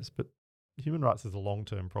their eyes. But human rights is a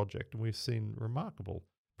long-term project, and we've seen remarkable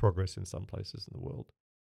progress in some places in the world,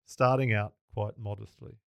 starting out quite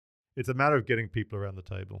modestly. It's a matter of getting people around the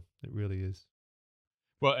table. It really is.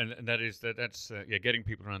 Well, and that's getting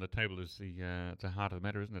people around the table is the heart of the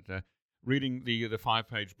matter, isn't it? Reading the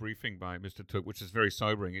 5-page briefing by Mr. Turk, which is very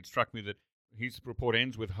sobering, it struck me that his report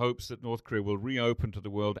ends with hopes that North Korea will reopen to the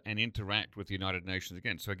world and interact with the United Nations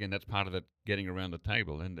again. So again, that's part of that getting around the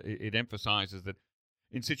table, and it emphasizes that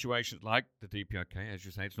in situations like the DPRK, as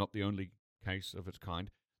you say, it's not the only case of its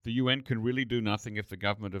kind. The UN can really do nothing if the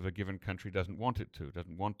government of a given country doesn't want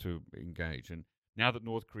to engage. And now that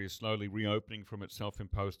North Korea is slowly reopening from its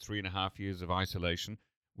self-imposed 3.5 years of isolation,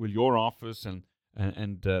 will your office and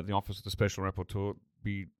the Office of the Special Rapporteur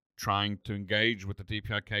be trying to engage with the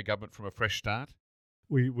DPRK government from a fresh start?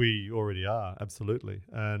 We already are, absolutely.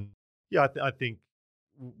 And yeah, I think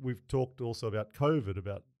we've talked also about COVID,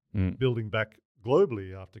 about building back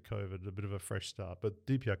globally after COVID, a bit of a fresh start. But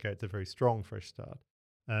DPRK, it's a very strong fresh start.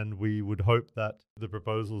 And we would hope that the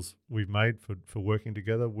proposals we've made for working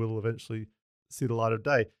together will eventually see the light of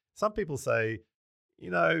day. Some people say,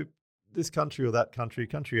 this country or that country,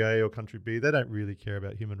 country A or country B, they don't really care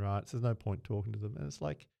about human rights. There's no point talking to them. And it's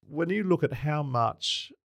like, when you look at how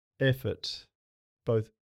much effort,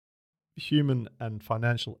 both human and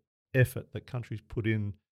financial effort, that countries put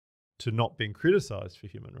in to not being criticized for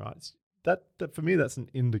human rights, that for me, that's an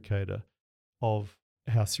indicator of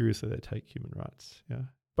how seriously they take human rights. Yeah,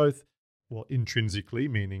 both, intrinsically,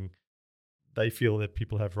 meaning they feel that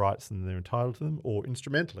people have rights and they're entitled to them, or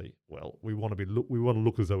instrumentally, we want to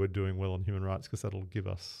look as though we're doing well on human rights because that'll give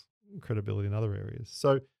us credibility in other areas.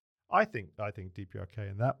 So I think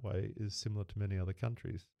DPRK in that way is similar to many other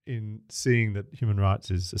countries in seeing that human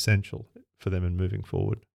rights is essential for them in moving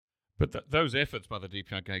forward. But those efforts by the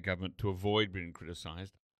DPRK government to avoid being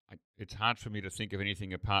criticised, it's hard for me to think of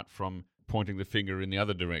anything apart from pointing the finger in the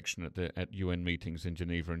other direction at UN meetings in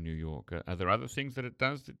Geneva and New York. Are there other things that it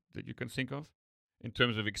does that you can think of in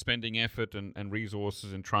terms of expending effort and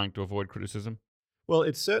resources and trying to avoid criticism? Well,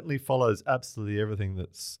 it certainly follows absolutely everything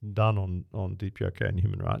that's done on DPRK and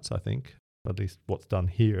human rights, I think, at least what's done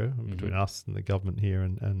here between us and the government here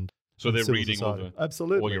and so they're reading society.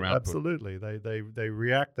 All your output. Absolutely. They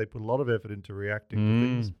react. They put a lot of effort into reacting to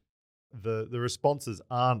things. The responses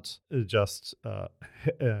aren't just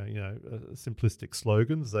simplistic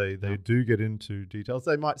slogans. They do get into details.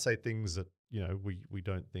 They might say things that we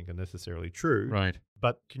don't think are necessarily true. Right.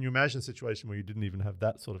 But can you imagine a situation where you didn't even have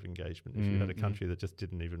that sort of engagement? If you had a country that just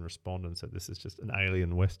didn't even respond and said this is just an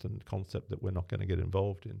alien Western concept that we're not going to get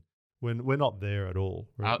involved in. We're not there at all.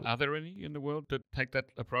 Are there any in the world that take that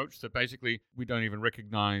approach, that basically we don't even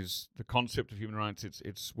recognize the concept of human rights?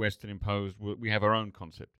 It's Western imposed. We have our own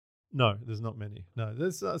concept. No, there's not many. No,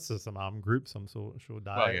 there's some armed groups. I'm sure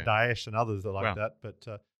Daesh and others are like that.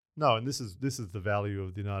 But No, and this is the value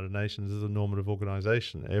of the United Nations as a normative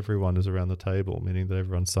organisation. Everyone is around the table, meaning that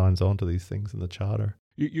everyone signs on to these things in the Charter.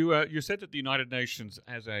 You said that the United Nations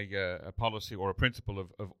has a policy or a principle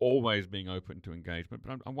of always being open to engagement,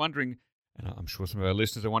 but I'm wondering, and I'm sure some of our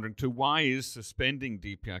listeners are wondering too, why is suspending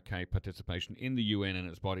DPRK participation in the UN and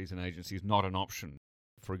its bodies and agencies not an option?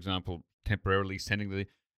 For example, temporarily sending the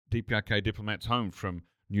DPRK diplomats home from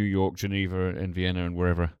New York, Geneva, and Vienna, and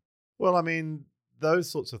wherever. Well, I mean, those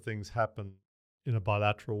sorts of things happen in a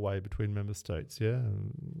bilateral way between member states, yeah,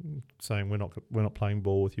 saying we're not playing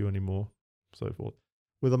ball with you anymore, so forth.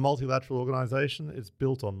 With a multilateral organisation, it's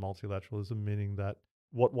built on multilateralism, meaning that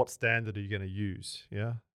what standard are you going to use,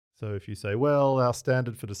 yeah? So if you say, well, our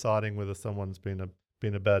standard for deciding whether someone's been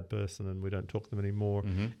a bad person and we don't talk to them anymore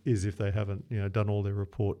is if they haven't done all their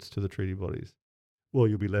reports to the treaty bodies. Well,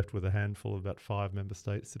 you'll be left with a handful of about 5 member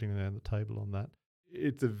states sitting around the table on that.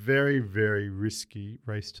 It's a very, very risky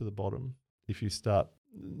race to the bottom if you start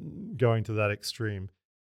going to that extreme.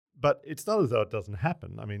 But it's not as though it doesn't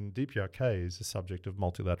happen. I mean, DPRK is a subject of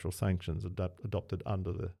multilateral sanctions adopted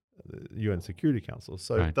under the UN Security Council.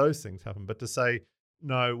 So those things happen. But to say,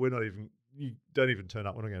 no, you don't even turn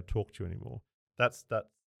up, we're not going to talk to you anymore, that's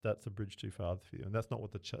a bridge too far for you. And that's not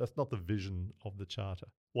that's not the vision of the Charter.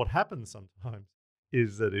 What happens sometimes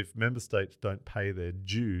is that if member states don't pay their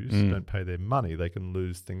dues, don't pay their money, they can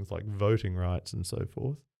lose things like voting rights and so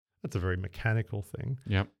forth. That's a very mechanical thing.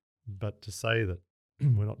 Yep. But to say that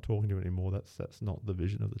we're not talking to you anymore, that's not the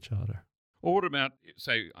vision of the Charter. Or what about,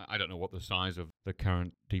 say, I don't know what the size of the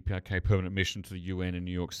current DPRK permanent mission to the UN in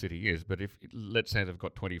New York City is, but if, let's say they've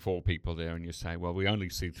got 24 people there and you say, well, we only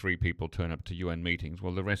see 3 people turn up to UN meetings,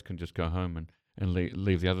 well, the rest can just go home and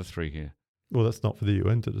leave the other 3 here. Well, that's not for the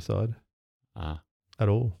UN to decide. At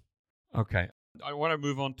all. Okay. I want to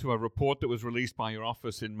move on to a report that was released by your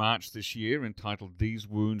office in March this year entitled These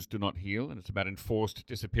Wounds Do Not Heal, and it's about enforced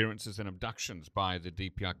disappearances and abductions by the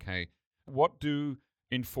DPRK. What do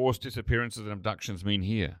enforced disappearances and abductions mean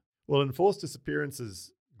here? Well, enforced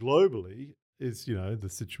disappearances globally is, the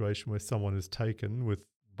situation where someone is taken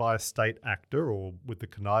by a state actor or with the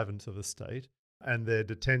connivance of a state, and their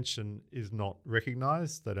detention is not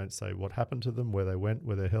recognised. They don't say what happened to them, where they went,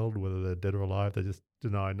 where they're held, whether they're dead or alive. They just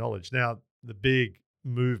deny knowledge. Now, the big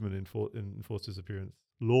movement in enforced disappearance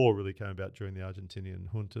law really came about during the Argentinian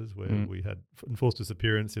juntas, where we had enforced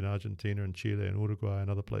disappearance in Argentina and Chile and Uruguay and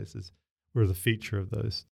other places, were the feature of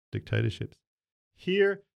those dictatorships.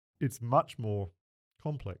 Here, it's much more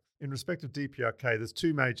complex. In respect of DPRK, there's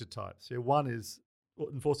 2 major types. One is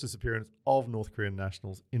enforced disappearance of North Korean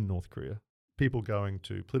nationals in North Korea. People going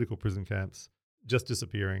to political prison camps, just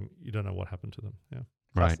disappearing. You don't know what happened to them.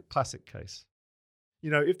 Yeah, classic case.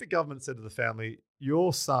 If the government said to the family,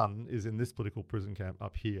 your son is in this political prison camp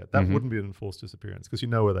up here, that wouldn't be an enforced disappearance because you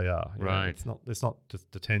know where they are. It's not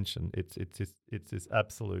just detention. It's this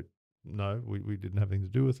absolute, no, we didn't have anything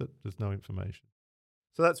to do with it. There's no information.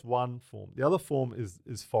 So that's one form. The other form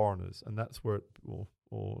is foreigners, and that's where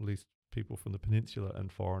or at least people from the peninsula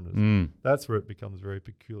and foreigners. That's where it becomes very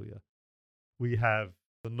peculiar. We have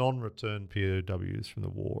the non-returned POWs from the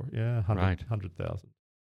war, 100,000.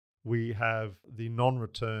 We have the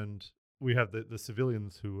non-returned, we have the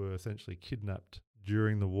civilians who were essentially kidnapped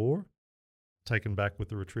during the war, taken back with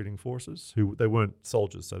the retreating forces, they weren't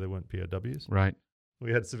soldiers, so they weren't POWs. Right.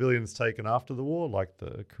 We had civilians taken after the war, like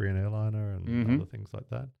the Korean airliner and other things like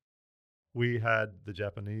that. We had the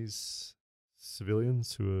Japanese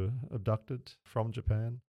civilians who were abducted from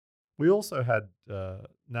Japan. We also had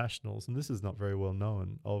nationals, and this is not very well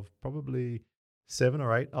known, of probably 7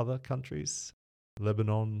 or 8 other countries,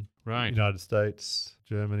 Lebanon, United States,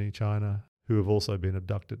 Germany, China, who have also been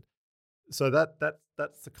abducted. So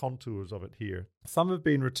that's the contours of it here. Some have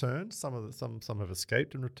been returned, some have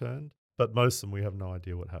escaped and returned, but most of them we have no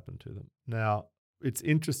idea what happened to them. Now, it's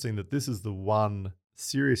interesting that this is the one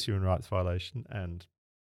serious human rights violation and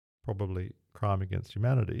probably crime against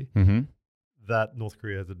humanity that North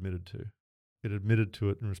Korea has admitted to. It admitted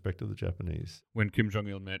to it in respect of the Japanese. When Kim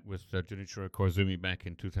Jong-il met with Junichiro Koizumi back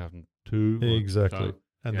in 2002. Exactly. So,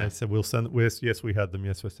 and they said, yes, we had them.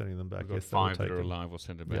 Yes, we're sending them back. We've got yes, 5 that are alive. We'll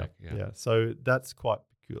send them back. Yeah. So that's quite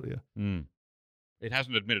peculiar. It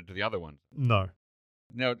hasn't admitted to the other ones. No.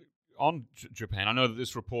 Now, on Japan, I know that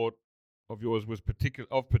this report of yours was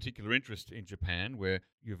of particular interest in Japan, where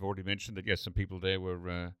you've already mentioned that, yes, some people there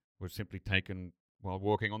were simply taken while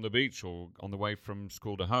walking on the beach or on the way from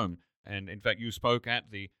school to home. And in fact, you spoke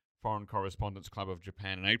at the Foreign Correspondents Club of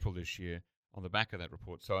Japan in April this year on the back of that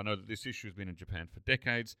report. So I know that this issue has been in Japan for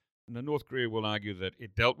decades. And North Korea will argue that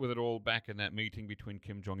it dealt with it all back in that meeting between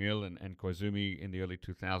Kim Jong-il and Koizumi in the early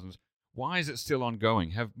 2000s. Why is it still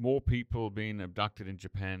ongoing? Have more people been abducted in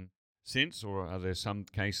Japan since, or are there some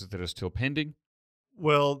cases that are still pending?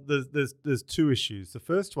 Well, there's two issues. The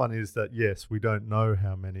first one is that, yes, we don't know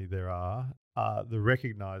how many there are. The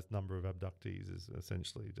recognized number of abductees is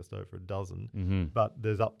essentially just over a dozen, Mm-hmm. but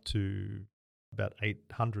there's up to about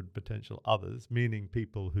 800 potential others, meaning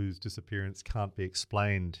people whose disappearance can't be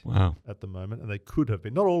explained Wow. at the moment, and they could have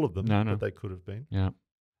been. Not all of them, No. but they could have been. Yeah.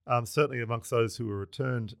 Certainly amongst those who were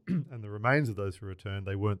returned and the remains of those who were returned,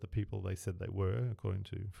 they weren't the people they said they were, according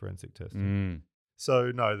to forensic testing. Mm.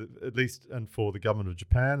 So no, at least, and for the government of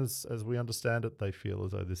Japan, as we understand it, they feel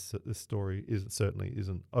as though this story certainly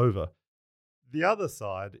isn't over. The other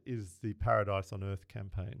side is the Paradise on Earth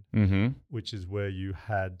campaign, Mm-hmm. which is where you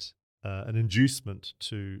had an inducement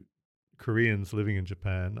to Koreans living in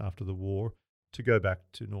Japan after the war to go back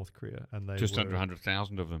to North Korea, and they Just were, under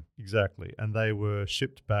 100,000 of them. exactly, and they were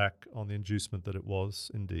shipped back on the inducement that it was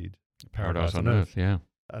indeed Paradise on Earth, yeah.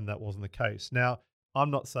 and that wasn't the case. Now,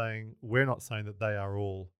 we're not saying that they are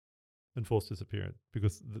all enforced disappearance,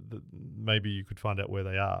 because maybe you could find out where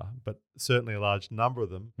they are, but certainly a large number of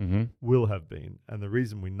them Mm-hmm. will have been. And the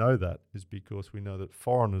reason we know that is because we know that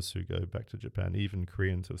foreigners who go back to Japan, even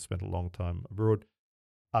Koreans who have spent a long time abroad,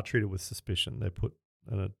 are treated with suspicion. They're put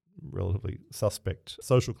in a relatively suspect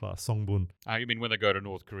social class, songbun, You mean when they go to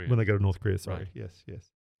North Korea? when they go to North Korea. Sorry, Right.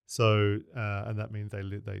 yes. So, and that means they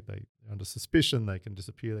under suspicion, they can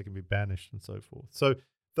disappear, they can be banished, and so forth. So,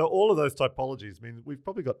 all of those typologies mean we've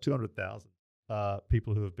probably got 200,000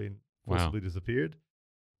 people who have been forcibly disappeared,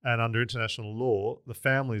 and under international law, the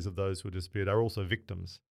families of those who are disappeared are also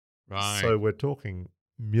victims. Right. So we're talking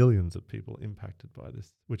millions of people impacted by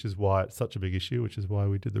this, which is why it's such a big issue, which is why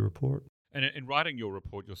we did the report. And in writing your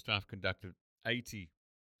report, your staff conducted 80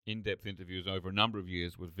 in-depth interviews over a number of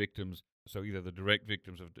years with victims, so either the direct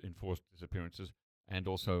victims of enforced disappearances and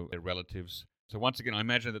also their relatives. So once again, I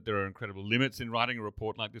imagine that there are incredible limits in writing a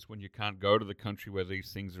report like this when you can't go to the country where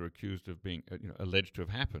these things are accused of being alleged to have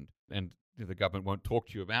happened, and the government won't talk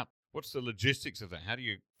to you about. What's the logistics of that? How do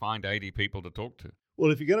you find 80 people to talk to?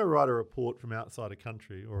 Well, if you're going to write a report from outside a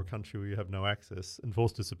country or a country where you have no access,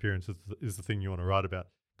 enforced disappearance is the thing you want to write about,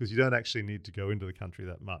 because you don't actually need to go into the country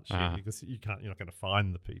that much, because you're not going to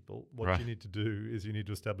find the people. What you need to do is you need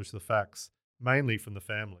to establish the facts, mainly from the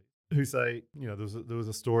family, who say, there was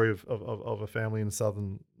a story of a family in the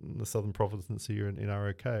southern province here in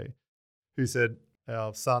ROK, who said,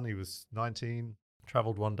 our son, he was 19,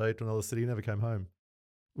 travelled one day to another city, never came home.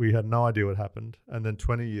 We had no idea what happened. And then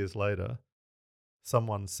 20 years later,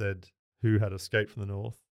 someone said, who had escaped from the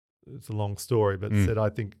north, it's a long story, but said, I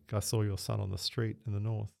think I saw your son on the street in the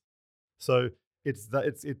north. So it's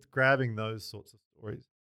grabbing those sorts of stories.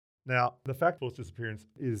 Now, the fact force disappearance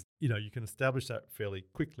is, you can establish that fairly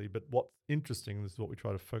quickly, but what's interesting, and this is what we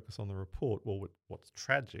try to focus on the report, well, what's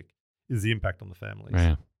tragic is the impact on the families.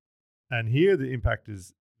 Yeah. And here the impact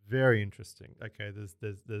is very interesting. Okay, there's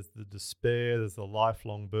the despair, there's the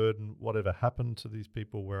lifelong burden, whatever happened to these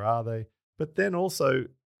people, where are they? But then also,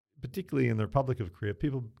 particularly in the Republic of Korea,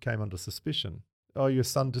 people came under suspicion. Oh, your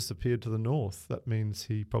son disappeared to the north. That means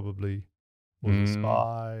he probably was a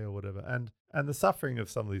spy or whatever. And the suffering of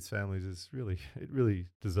some of these families is really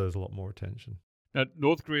deserves a lot more attention. Now,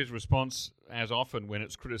 North Korea's response, as often when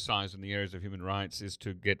it's criticized in the areas of human rights, is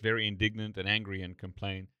to get very indignant and angry and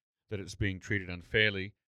complain that it's being treated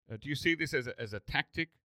unfairly. Do you see this as a tactic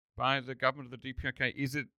by the government of the DPRK?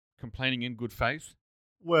 Is it complaining in good faith?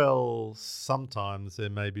 Well, sometimes there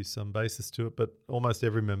may be some basis to it, but almost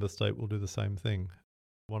every member state will do the same thing.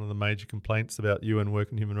 One of the major complaints about UN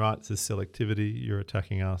work in human rights is selectivity. You're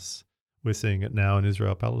attacking us. We're seeing it now in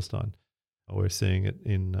Israel, Palestine. We're seeing it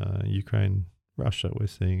in Ukraine, Russia. We're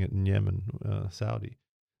seeing it in Yemen, Saudi.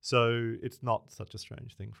 So it's not such a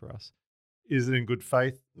strange thing for us. Is it in good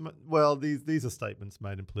faith? Well, these are statements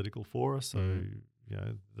made in political fora, so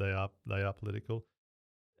they are political.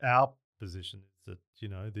 Our position is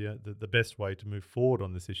that the best way to move forward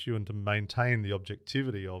on this issue and to maintain the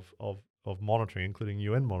objectivity of monitoring, including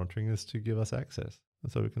UN monitoring, is to give us access,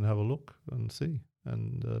 and so we can have a look and see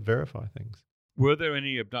and verify things. Were there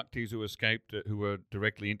any abductees who escaped who were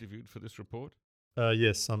directly interviewed for this report?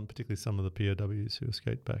 Yes, particularly some of the POWs who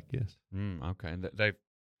escaped back. Yes. Okay, and they've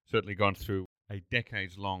certainly gone through a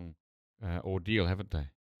decades-long ordeal, haven't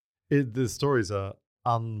they? The stories are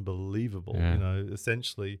unbelievable. Yeah.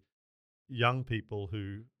 Essentially, young people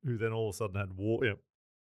who then all of a sudden had war,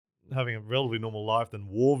 having a relatively normal life, then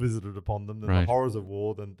war visited upon them, then the horrors of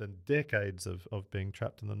war, then decades of being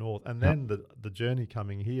trapped in the north, and then the journey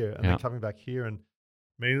coming here, and then coming back here, and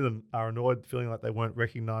many of them are annoyed, feeling like they weren't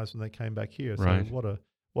recognised when they came back here. So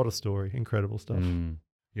what a story, incredible stuff.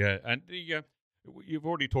 Yeah, and you've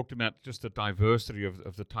already talked about just the diversity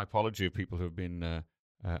of the typology of people who have been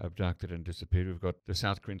abducted and disappeared. We've got the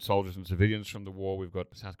South Korean soldiers and civilians from the war. We've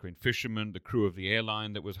got the South Korean fishermen, the crew of the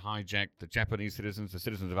airline that was hijacked, the Japanese citizens, the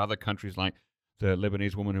citizens of other countries like the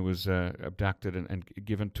Lebanese woman who was abducted and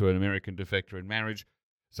given to an American defector in marriage.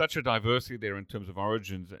 Such a diversity there in terms of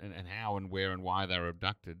origins and how and where and why they were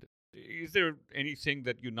abducted. Is there anything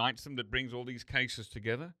that unites them that brings all these cases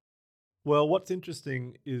together? Well, what's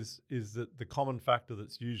interesting is that the common factor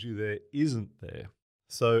that's usually there isn't there.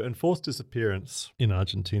 So enforced disappearance in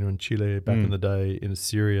Argentina and Chile back in the day, in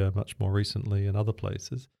Syria much more recently, and other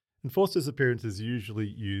places, enforced disappearance is usually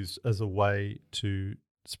used as a way to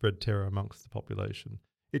spread terror amongst the population.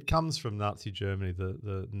 It comes from Nazi Germany,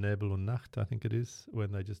 the Nebel und Nacht, I think it is,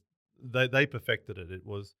 when they perfected it. It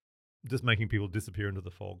was just making people disappear into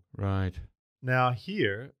the fog. Right. Now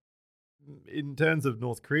here, in terms of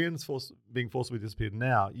North Koreans being forcibly disappeared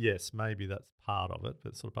now, yes, maybe that's part of it,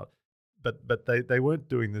 but sort of part. But they weren't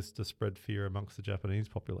doing this to spread fear amongst the Japanese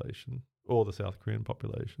population or the South Korean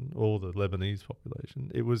population or the Lebanese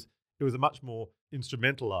population. It was a much more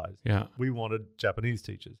instrumentalized. Yeah. We wanted Japanese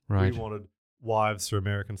teachers. Right. We wanted wives for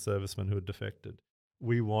American servicemen who had defected.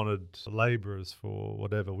 We wanted laborers for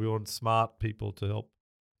whatever. We wanted smart people to help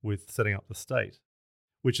with setting up the state,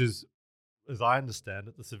 which is, as I understand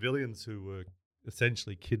it, the civilians who were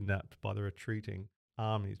essentially kidnapped by the retreating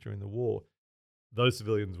armies during the war. Those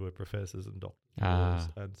civilians were professors and doctors,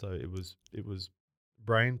 and so it was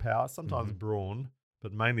brain power, sometimes brawn,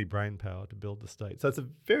 but mainly brain power to build the state. So it's a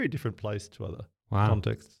very different place to other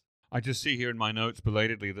contexts. I just see here in my notes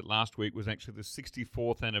belatedly that last week was actually the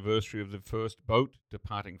 64th anniversary of the first boat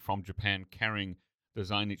departing from Japan carrying the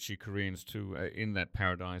Zainichi Koreans to in that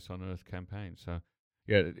Paradise on Earth campaign. So,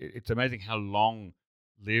 yeah, it's amazing how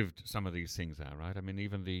long-lived some of these things are, right? I mean,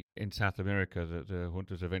 even in South America, the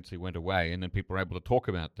juntas eventually went away, and then people were able to talk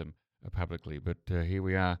about them publicly. But here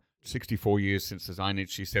we are, 64 years since the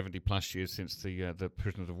Zainichi, 70-plus years since the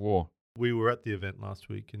prisoners of war. We were at the event last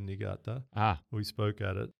week in Niigata. We spoke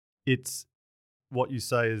at it. It's what you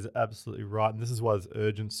say is absolutely right, and this is why there's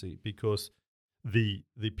urgency, because the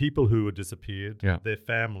people who were disappeared, their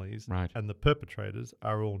families, and the perpetrators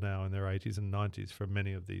are all now in their 80s and 90s for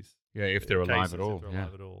many of these. Yeah, if they're alive at all. If they're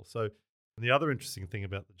alive at all. So the other interesting thing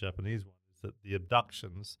about the Japanese one is that the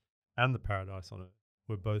abductions and the Paradise on Earth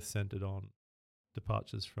were both centered on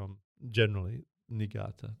departures from generally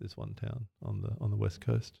Niigata, this one town on the west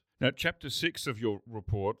coast. Now, Chapter 6 of your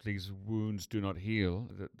report, These Wounds Do Not Heal,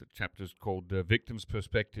 the chapter is called Victims'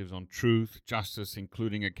 Perspectives on Truth, Justice,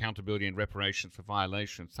 including accountability and reparations for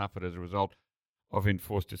violations suffered as a result of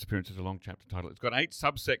enforced disappearance. Is a long chapter title. It's got 8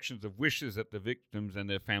 subsections of wishes that the victims and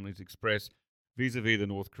their families express vis-a-vis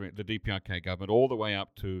the DPRK government, all the way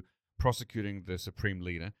up to prosecuting the supreme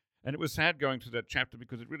leader. And it was sad going through that chapter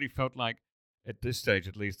because it really felt like, at this stage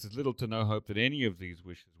at least, there's little to no hope that any of these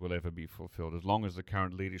wishes will ever be fulfilled as long as the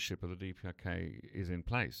current leadership of the DPRK is in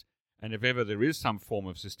place. And if ever there is some form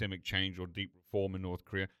of systemic change or deep reform in North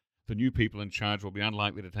Korea, the new people in charge will be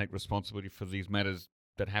unlikely to take responsibility for these matters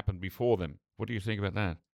that happened before them. What do you think about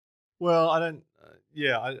that? Well, I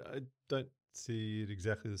don't see it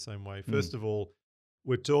exactly the same way. First of all,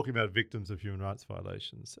 we're talking about victims of human rights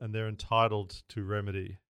violations, and they're entitled to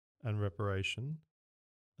remedy and reparation.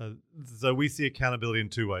 So we see accountability in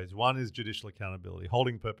 2 ways. One is judicial accountability,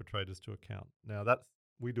 holding perpetrators to account. Now,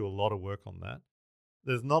 we do a lot of work on that.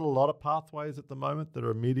 There's not a lot of pathways at the moment that are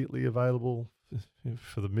immediately available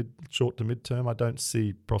for the short to mid-term. I don't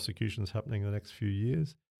see prosecutions happening in the next few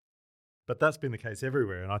years. But that's been the case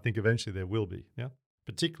everywhere, and I think eventually there will be,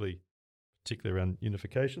 particularly around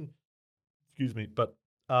unification. But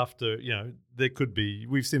after, there could be,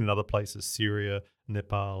 we've seen in other places, Syria,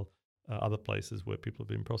 Nepal, other places where people have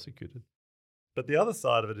been prosecuted. But the other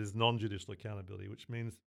side of it is non-judicial accountability, which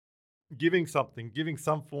means giving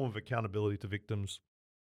some form of accountability to victims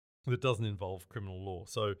that doesn't involve criminal law.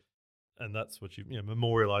 So, and that's what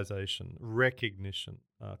memorialization, recognition,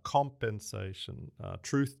 compensation,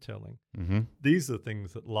 truth-telling. These are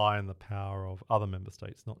things that lie in the power of other member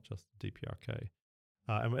states, not just the DPRK.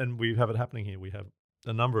 And we have it happening here. We have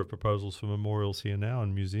a number of proposals for memorials here now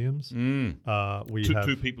in museums. We have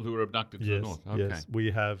 2 people who were abducted to the north. Okay. Yes, we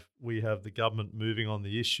have the government moving on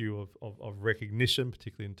the issue of recognition,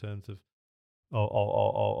 particularly in terms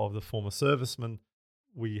of the former servicemen.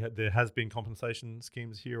 There has been compensation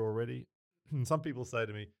schemes here already. And some people say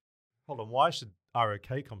to me, "Hold on, why should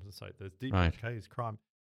ROK compensate? There's DPRK's crime."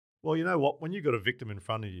 Well, you know what? When you've got a victim in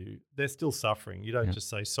front of you, they're still suffering. You don't just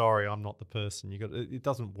say, "Sorry, I'm not the person." It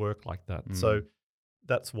doesn't work like that. So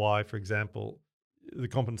that's why, for example, the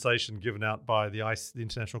compensation given out by the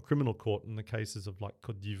International Criminal Court in the cases of like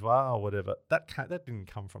Côte d'Ivoire or whatever, that didn't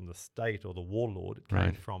come from the state or the warlord. It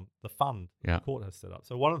came from the fund the court has set up.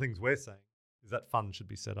 So one of the things we're saying is that fund should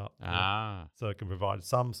be set up so it can provide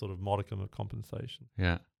some sort of modicum of compensation.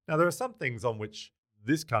 Yeah. Now, there are some things on which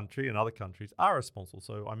this country and other countries are responsible.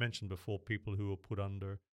 So I mentioned before people who were put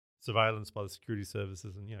under surveillance by the security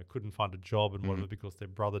services and couldn't find a job and whatever because their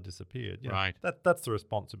brother disappeared. Right. That's the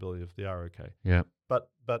responsibility of the ROK. Yeah. But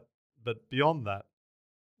beyond that,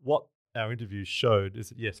 what our interviews showed is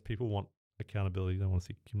that yes, people want accountability. They want to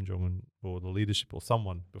see Kim Jong-un or the leadership or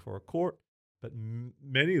someone before a court. But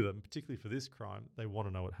many of them, particularly for this crime, they want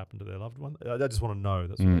to know what happened to their loved one. They just want to know.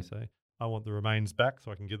 That's what they say. I want the remains back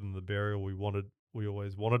so I can give them the burial we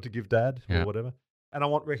always wanted to give Dad or whatever. And I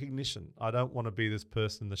want recognition. I don't want to be this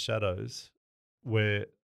person in the shadows where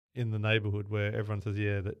in the neighborhood where everyone says,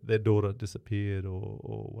 that their daughter disappeared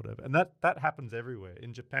or whatever. And that happens everywhere.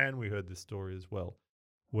 In Japan, we heard this story as well,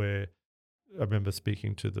 where I remember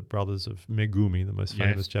speaking to the brothers of Megumi, the most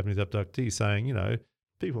famous Japanese abductee, saying,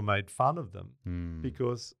 people made fun of them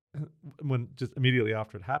because when just immediately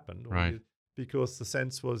after it happened, because the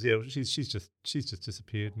sense was, she's just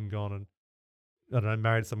disappeared and gone and I don't know,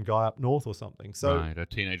 married some guy up north or something. So a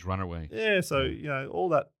teenage runaway. Yeah, so all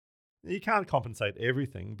that you can't compensate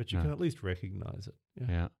everything, but you can at least recognize it.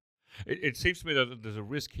 Yeah. It seems to me that there's a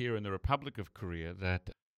risk here in the Republic of Korea that,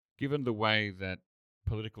 given the way that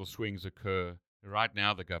political swings occur, right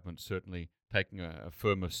now the government's certainly taking a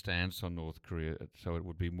firmer stance on North Korea, so it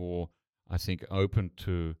would be more, I think, open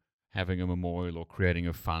to having a memorial or creating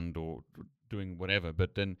a fund or doing whatever.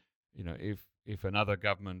 But then, if another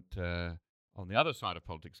government on the other side of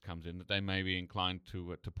politics comes in, that they may be inclined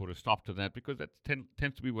to put a stop to that, because that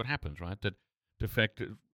tends to be what happens, right? That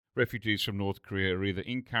defected refugees from North Korea are either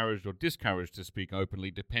encouraged or discouraged to speak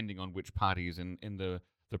openly, depending on which party is in the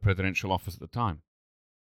presidential office at the time.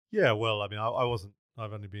 Yeah, well, I mean,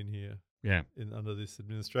 I've only been here under this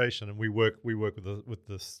administration, and we work with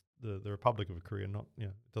the Republic of Korea. Not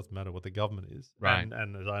it doesn't matter what the government is, right?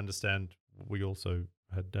 And as I understand, we also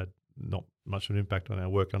had not much of an impact on our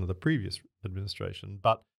work under the previous administration,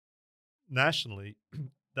 but nationally,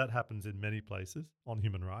 that happens in many places on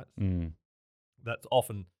human rights. That's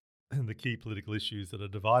often the key political issues that are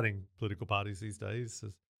dividing political parties these days,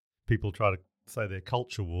 as people try to say they're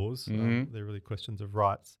culture wars. They're really questions of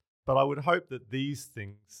rights. But I would hope that these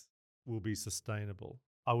things will be sustainable.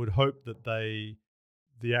 I would hope that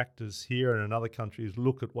the actors here and in other countries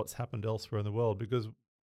look at what's happened elsewhere in the world, because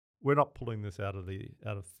we're not pulling this out of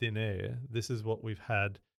thin air. This is what we've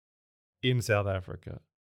had in South Africa,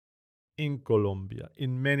 in Colombia,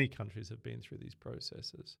 in many countries have been through these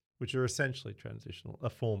processes, which are essentially transitional,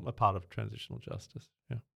 a part of transitional justice.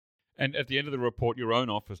 Yeah. And at the end of the report, your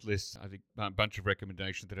own office lists, I think, a bunch of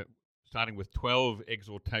recommendations that are starting with 12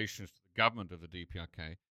 exhortations to the government of the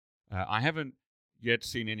DPRK. I haven't yet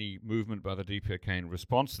seen any movement by the DPRK in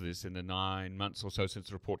response to this in the 9 months or so since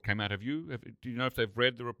the report came out. Do you know if they've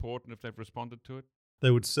read the report and if they've responded to it?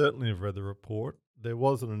 They would certainly have read the report. There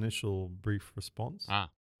was an initial brief response.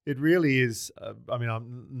 It really is,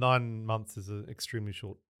 9 months is an extremely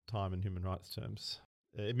short time in human rights terms.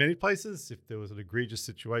 In many places, if there was an egregious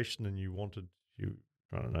situation and you wanted,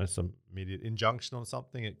 some immediate injunction on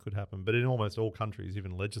something, it could happen. But in almost all countries,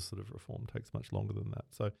 even legislative reform takes much longer than that.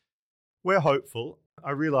 So we're hopeful.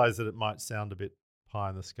 I realise that it might sound a bit pie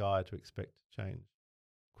in the sky to expect change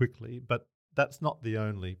quickly, but that's not the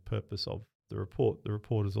only purpose of the report. The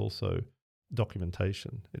report is also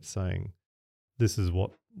documentation. It's saying this is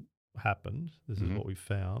what happened, this is what we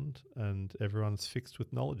found, and everyone's fixed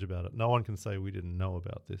with knowledge about it. No one can say we didn't know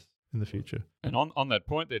about this in the future. And on that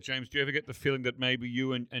point there, James, do you ever get the feeling that maybe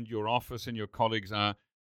you and your office and your colleagues are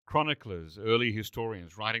chroniclers, early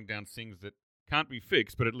historians, writing down things that can't be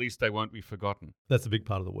fixed, but at least they won't be forgotten? That's a big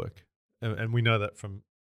part of the work. And we know that from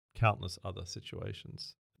countless other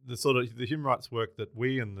situations. The human rights work that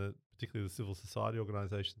we and particularly the civil society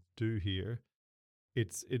organizations do here,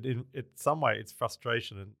 it's in some way it's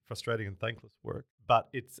frustrating and thankless work, but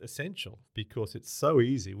it's essential because it's so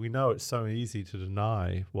easy. We know it's so easy to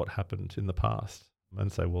deny what happened in the past and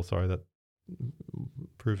say, well, sorry, that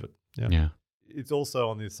prove it. Yeah. It's also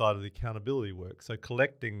on the side of the accountability work. So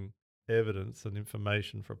collecting evidence and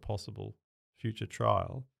information for a possible future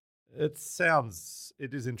trial. It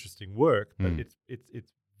is interesting work, but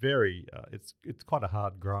it's very it's quite a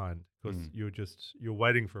hard grind because you're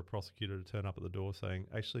waiting for a prosecutor to turn up at the door saying,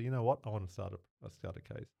 actually, you know what, I want to start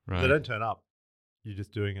a case. Right. If they don't turn up, you're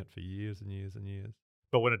just doing it for years and years and years.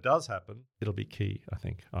 But when it does happen, it'll be key, I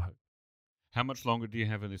think. I hope. How much longer do you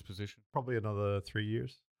have in this position? Probably another 3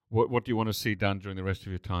 years. What do you want to see done during the rest of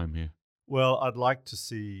your time here? Well, I'd like to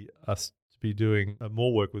see us be doing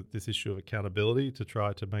more work with this issue of accountability to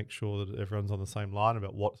try to make sure that everyone's on the same line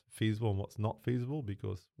about what's feasible and what's not feasible,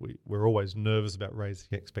 because we're always nervous about raising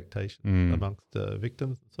expectations amongst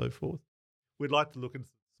victims and so forth. We'd like to look into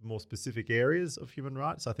some more specific areas of human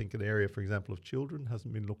rights. I think an area, for example, of children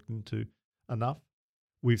hasn't been looked into enough.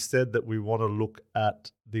 We've said that we want to look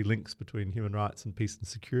at the links between human rights and peace and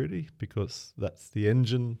security, because that's the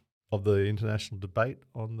engine of the international debate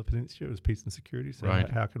on the peninsula is peace and security. So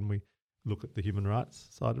how can we look at the human rights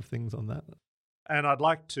side of things on that? And I'd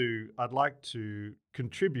like to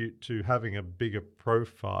contribute to having a bigger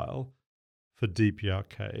profile for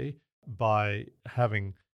DPRK by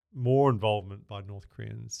having more involvement by North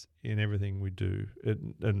Koreans in everything we do.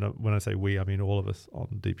 And when I say we, I mean all of us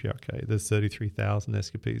on DPRK. There's 33,000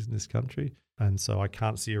 SKPs in this country. And so I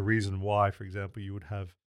can't see a reason why, for example, you would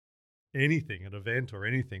have anything, an event or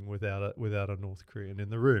anything, without a North Korean in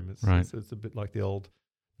the room. It's a bit like the old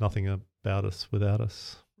nothing about us without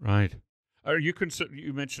us. Right.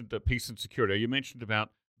 You mentioned peace and security. You mentioned about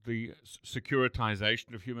the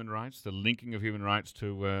securitization of human rights, the linking of human rights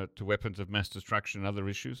to weapons of mass destruction and other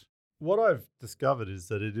issues? What I've discovered is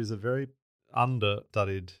that it is a very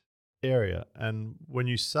understudied area. And when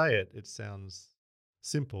you say it, it sounds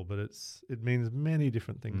simple, but it means many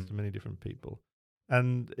different things to many different people.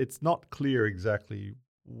 And it's not clear exactly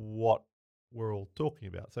what we're all talking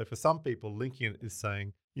about. So for some people, linking it is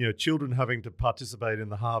saying, children having to participate in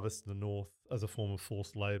the harvest in the north as a form of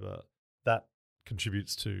forced labor, that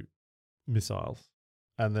contributes to missiles.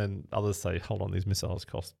 And then others say, hold on, these missiles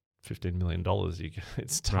cost $15 million.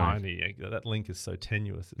 It's tiny. Right. That link is so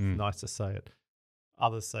tenuous. It's nice to say it.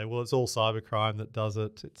 Others say, well, it's all cybercrime that does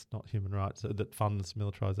it. It's not human rights that funds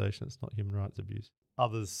militarization. It's not human rights abuse.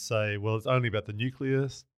 Others say, well, it's only about the nuclear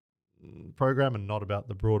program and not about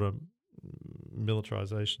the broader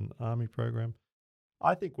militarization army program.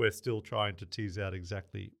 I think we're still trying to tease out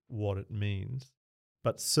exactly what it means.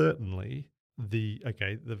 But certainly the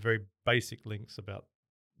very basic links about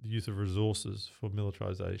the use of resources for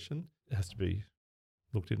militarization has to be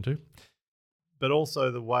looked into. But also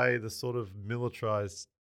the way the sort of militarized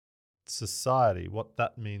society, what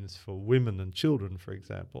that means for women and children, for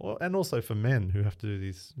example, and also for men who have to do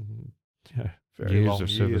these very long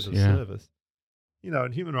years of service.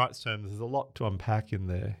 In human rights terms, there's a lot to unpack in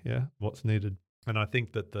there, what's needed. And I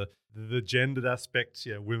think that the gendered aspects,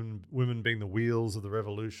 women being the wheels of the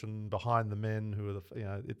revolution behind the men who are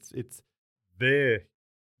it's their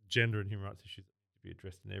gender and human rights issues that need to be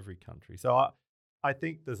addressed in every country. So I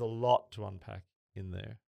think there's a lot to unpack in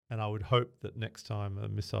there. And I would hope that next time a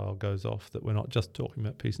missile goes off that we're not just talking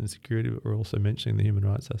about peace and security, but we're also mentioning the human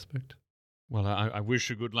rights aspect. Well, I wish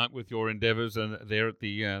you good luck with your endeavours there at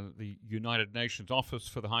the United Nations Office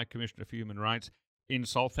for the High Commissioner for Human Rights in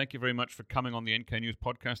Seoul. Thank you very much for coming on the NK News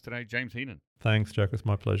podcast today, James Heenan. Thanks, Jack. It's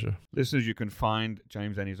my pleasure. Listeners, you can find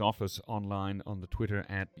James and his office online on the Twitter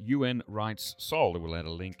at UN Rights Seoul. We'll add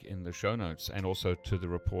a link in the show notes and also to the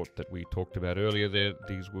report that we talked about earlier there,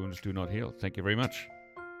 These Wounds Do Not Heal. Thank you very much.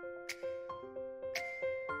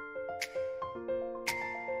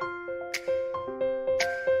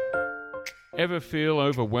 Ever feel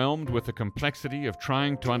overwhelmed with the complexity of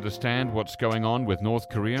trying to understand what's going on with North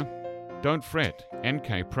Korea? Don't fret,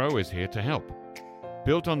 NK Pro is here to help.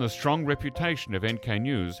 Built on the strong reputation of NK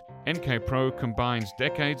News, NK Pro combines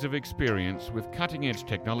decades of experience with cutting-edge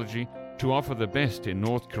technology to offer the best in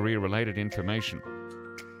North Korea-related information.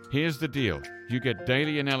 Here's the deal. You get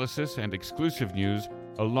daily analysis and exclusive news,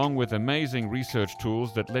 along with amazing research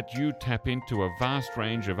tools that let you tap into a vast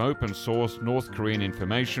range of open-source North Korean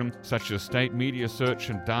information, such as state media search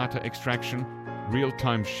and data extraction,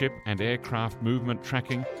 real-time ship and aircraft movement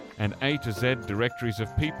tracking, and A to Z directories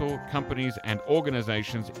of people, companies, and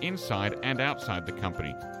organizations inside and outside the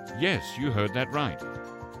company. Yes, you heard that right.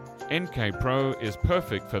 NK Pro is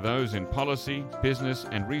perfect for those in policy, business,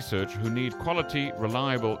 and research who need quality,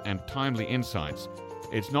 reliable, and timely insights.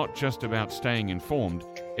 It's not just about staying informed,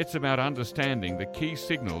 it's about understanding the key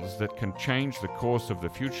signals that can change the course of the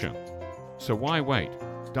future. So why wait?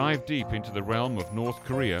 Dive deep into the realm of North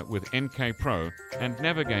Korea with NK Pro and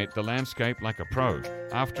navigate the landscape like a pro.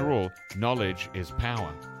 After all, knowledge is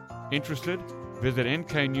power. Interested? Visit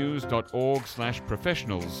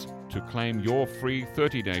nknews.org/professionals to claim your free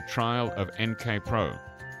 30-day trial of NK Pro.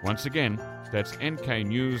 Once again, that's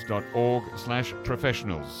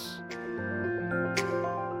nknews.org/professionals.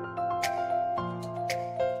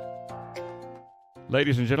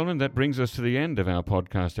 Ladies and gentlemen, that brings us to the end of our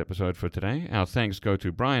podcast episode for today. Our thanks go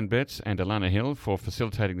to Brian Betts and Alana Hill for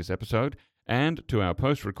facilitating this episode, And to our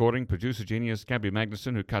post-recording producer genius, Gabby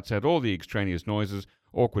Magnuson, who cuts out all the extraneous noises,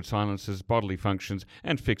 awkward silences, bodily functions,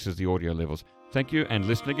 and fixes the audio levels. Thank you, and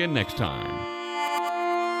listen again next time.